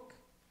Facebook.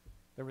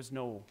 There was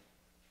no,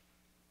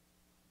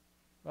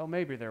 well,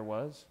 maybe there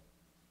was,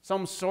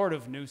 some sort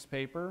of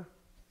newspaper.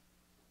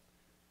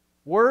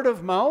 Word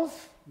of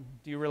mouth?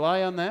 Do you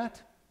rely on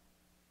that?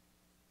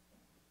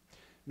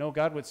 No,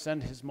 God would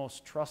send his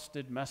most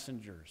trusted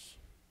messengers.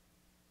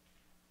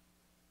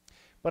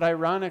 But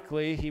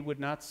ironically, he would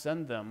not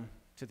send them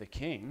to the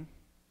king.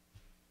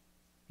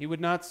 He would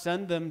not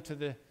send them to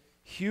the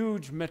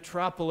huge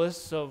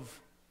metropolis of,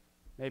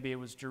 maybe it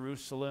was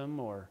Jerusalem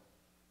or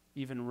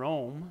even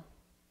Rome.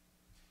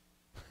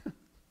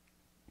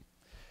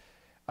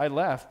 I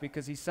laugh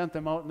because he sent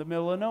them out in the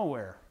middle of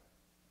nowhere.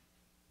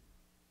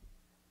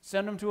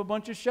 Send them to a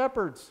bunch of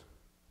shepherds.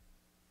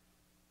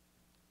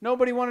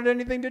 Nobody wanted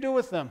anything to do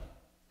with them.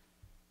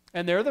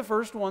 And they're the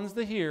first ones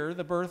to hear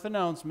the birth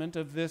announcement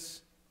of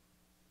this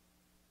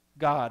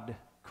God,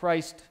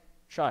 Christ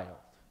child.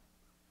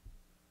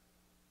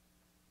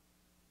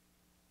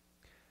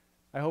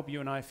 I hope you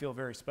and I feel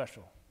very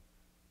special.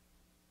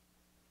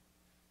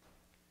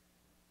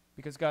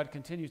 Because God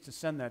continues to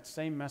send that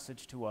same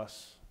message to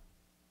us.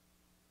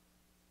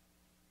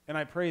 And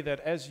I pray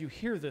that as you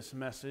hear this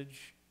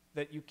message,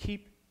 that you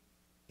keep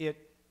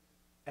it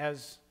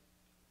as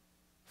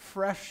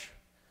fresh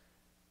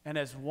and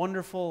as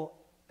wonderful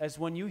as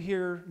when you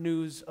hear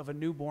news of a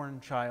newborn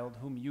child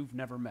whom you've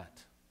never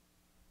met,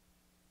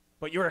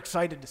 but you're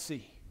excited to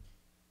see.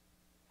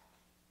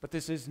 But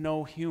this is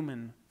no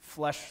human,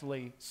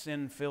 fleshly,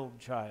 sin-filled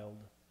child.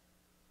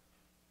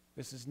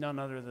 This is none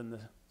other than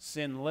the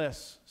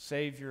sinless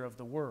Savior of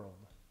the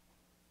world,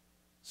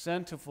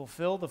 sent to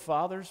fulfill the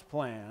Father's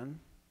plan,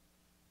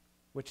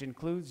 which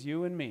includes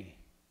you and me,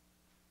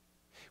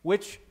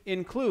 which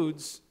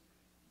includes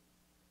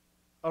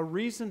a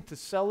reason to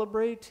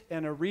celebrate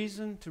and a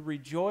reason to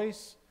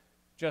rejoice,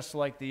 just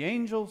like the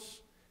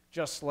angels,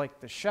 just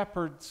like the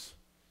shepherds,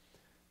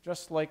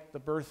 just like the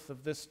birth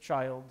of this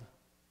child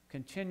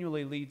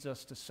continually leads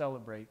us to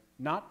celebrate,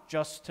 not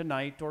just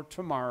tonight or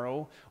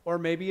tomorrow or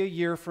maybe a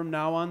year from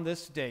now on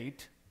this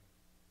date,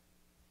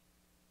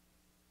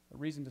 a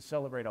reason to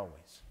celebrate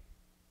always.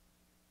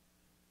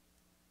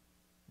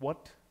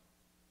 What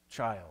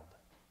child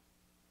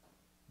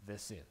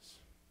this is.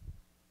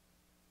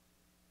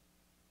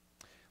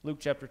 Luke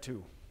chapter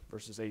 2,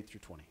 verses 8 through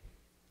 20.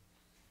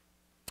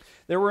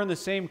 There were in the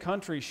same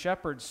country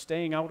shepherds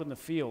staying out in the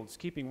fields,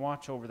 keeping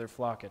watch over their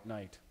flock at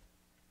night.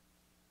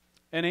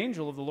 An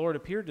angel of the Lord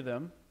appeared to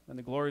them, and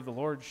the glory of the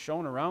Lord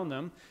shone around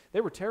them. They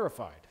were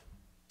terrified.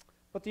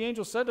 But the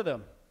angel said to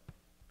them,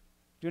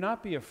 "Do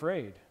not be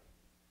afraid,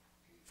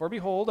 for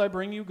behold, I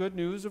bring you good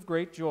news of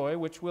great joy,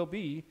 which will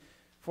be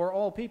for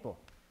all people.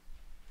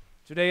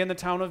 Today in the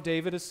town of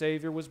David a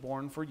Savior was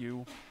born for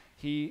you.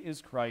 He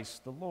is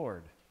Christ the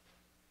Lord.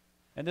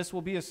 And this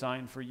will be a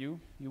sign for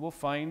you. You will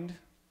find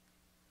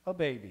a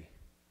baby,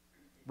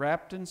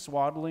 wrapped in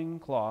swaddling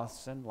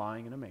cloths and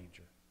lying in a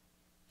manger."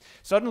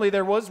 Suddenly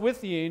there was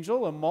with the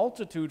angel a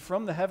multitude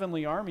from the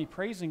heavenly army,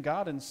 praising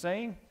God and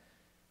saying,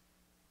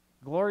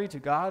 "Glory to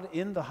God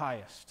in the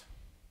highest,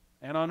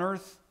 and on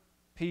earth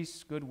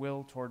peace,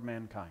 goodwill toward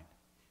mankind."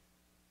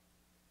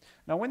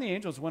 Now when the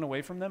angels went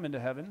away from them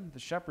into heaven, the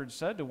shepherds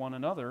said to one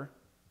another,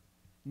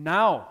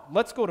 "Now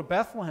let's go to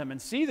Bethlehem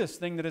and see this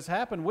thing that has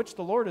happened, which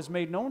the Lord has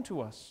made known to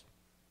us."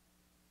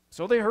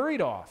 So they hurried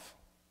off.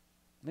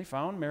 They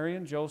found Mary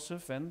and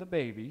Joseph and the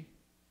baby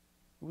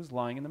who was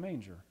lying in the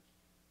manger.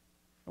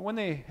 And when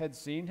they had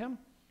seen him,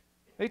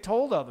 they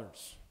told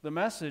others the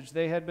message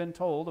they had been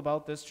told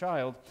about this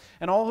child.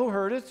 And all who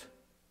heard it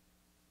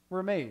were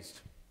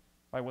amazed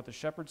by what the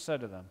shepherds said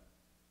to them.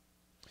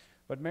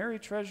 But Mary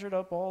treasured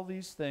up all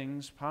these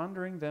things,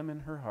 pondering them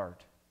in her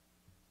heart.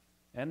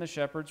 And the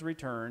shepherds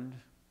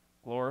returned,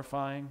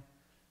 glorifying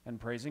and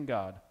praising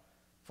God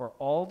for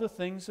all the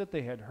things that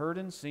they had heard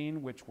and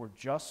seen, which were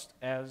just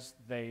as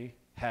they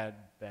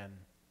had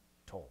been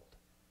told.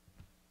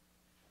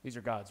 These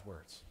are God's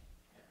words.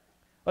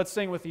 Let's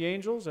sing with the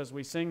angels as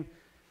we sing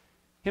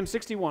hymn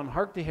 61,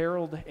 "Hark the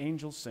Herald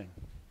Angels Sing."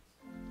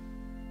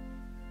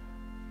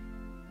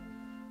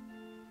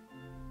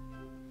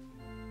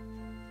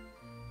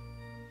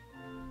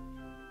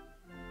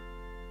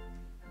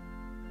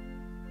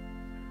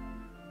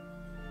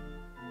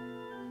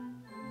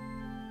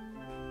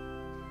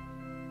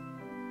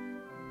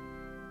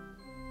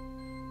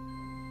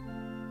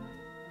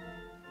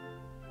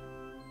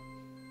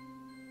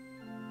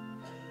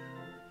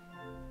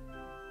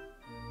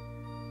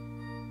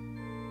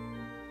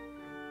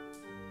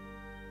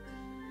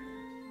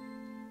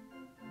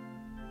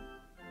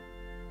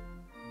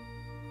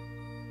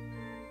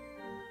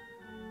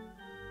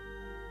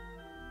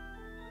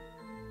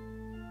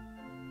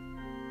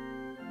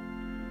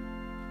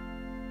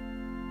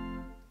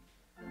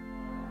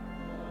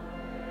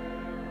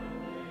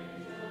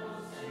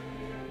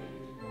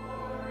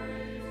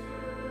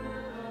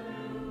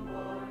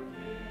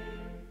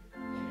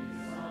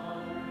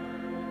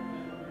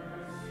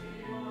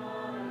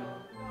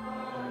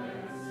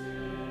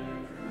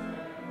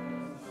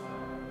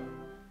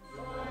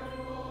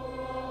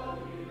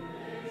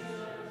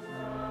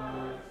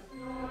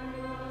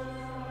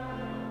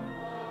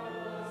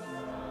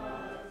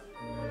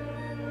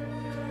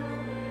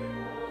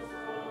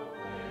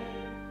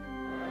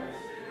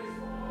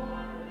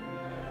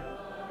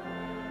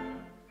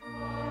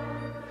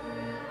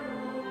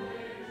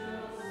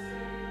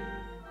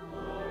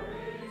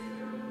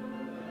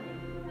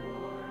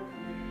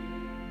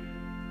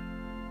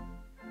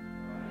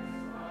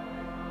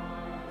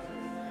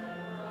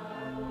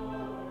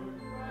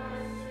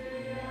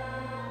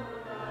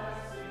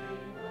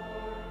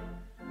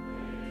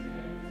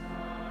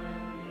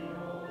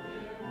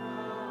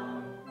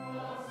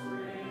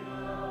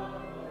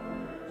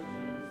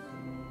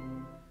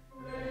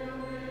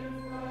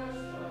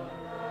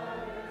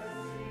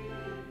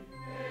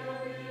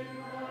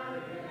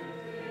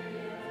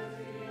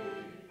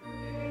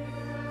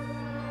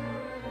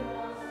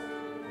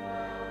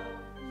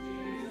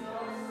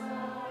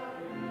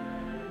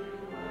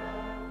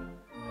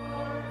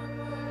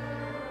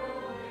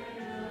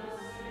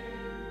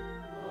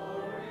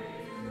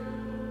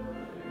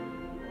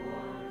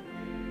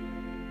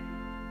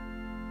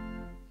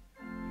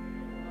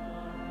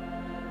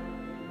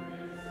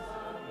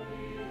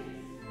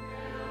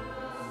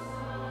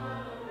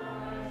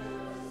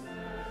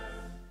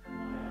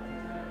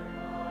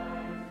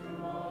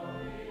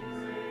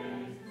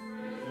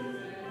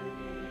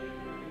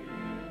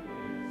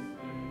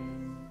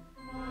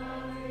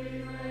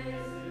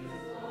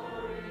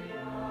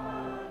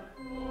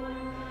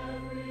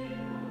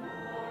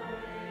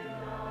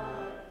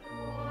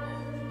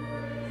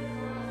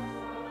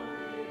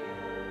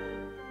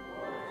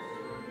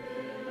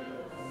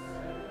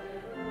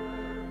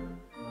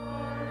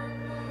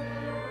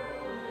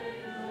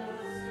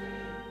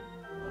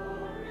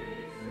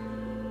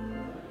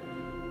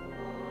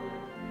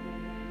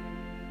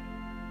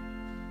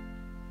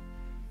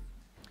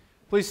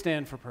 Please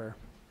stand for prayer.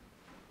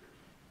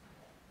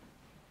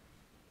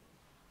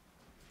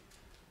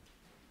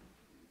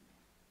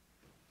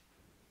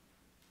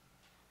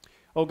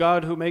 O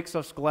God, who makes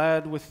us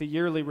glad with the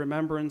yearly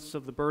remembrance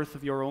of the birth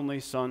of your only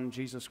Son,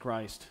 Jesus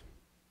Christ,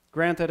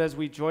 grant that as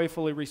we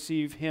joyfully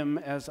receive him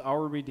as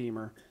our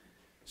Redeemer,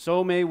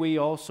 so may we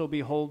also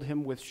behold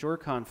him with sure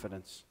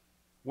confidence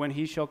when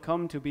he shall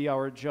come to be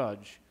our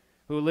judge,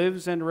 who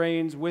lives and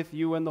reigns with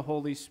you and the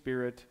Holy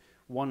Spirit,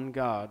 one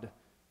God,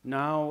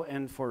 now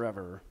and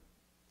forever.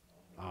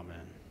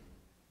 Amen.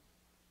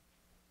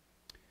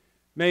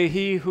 May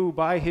he who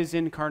by his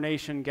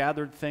incarnation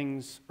gathered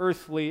things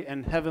earthly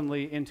and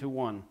heavenly into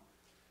one,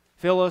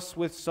 fill us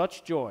with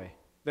such joy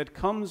that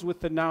comes with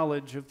the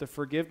knowledge of the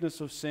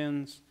forgiveness of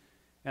sins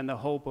and the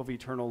hope of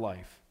eternal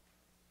life.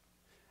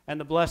 And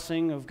the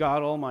blessing of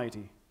God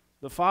Almighty,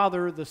 the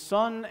Father, the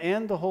Son,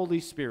 and the Holy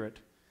Spirit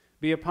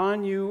be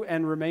upon you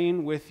and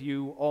remain with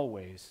you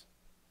always.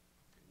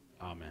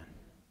 Amen.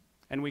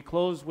 And we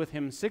close with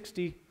hymn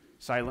 60,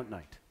 Silent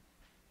Night.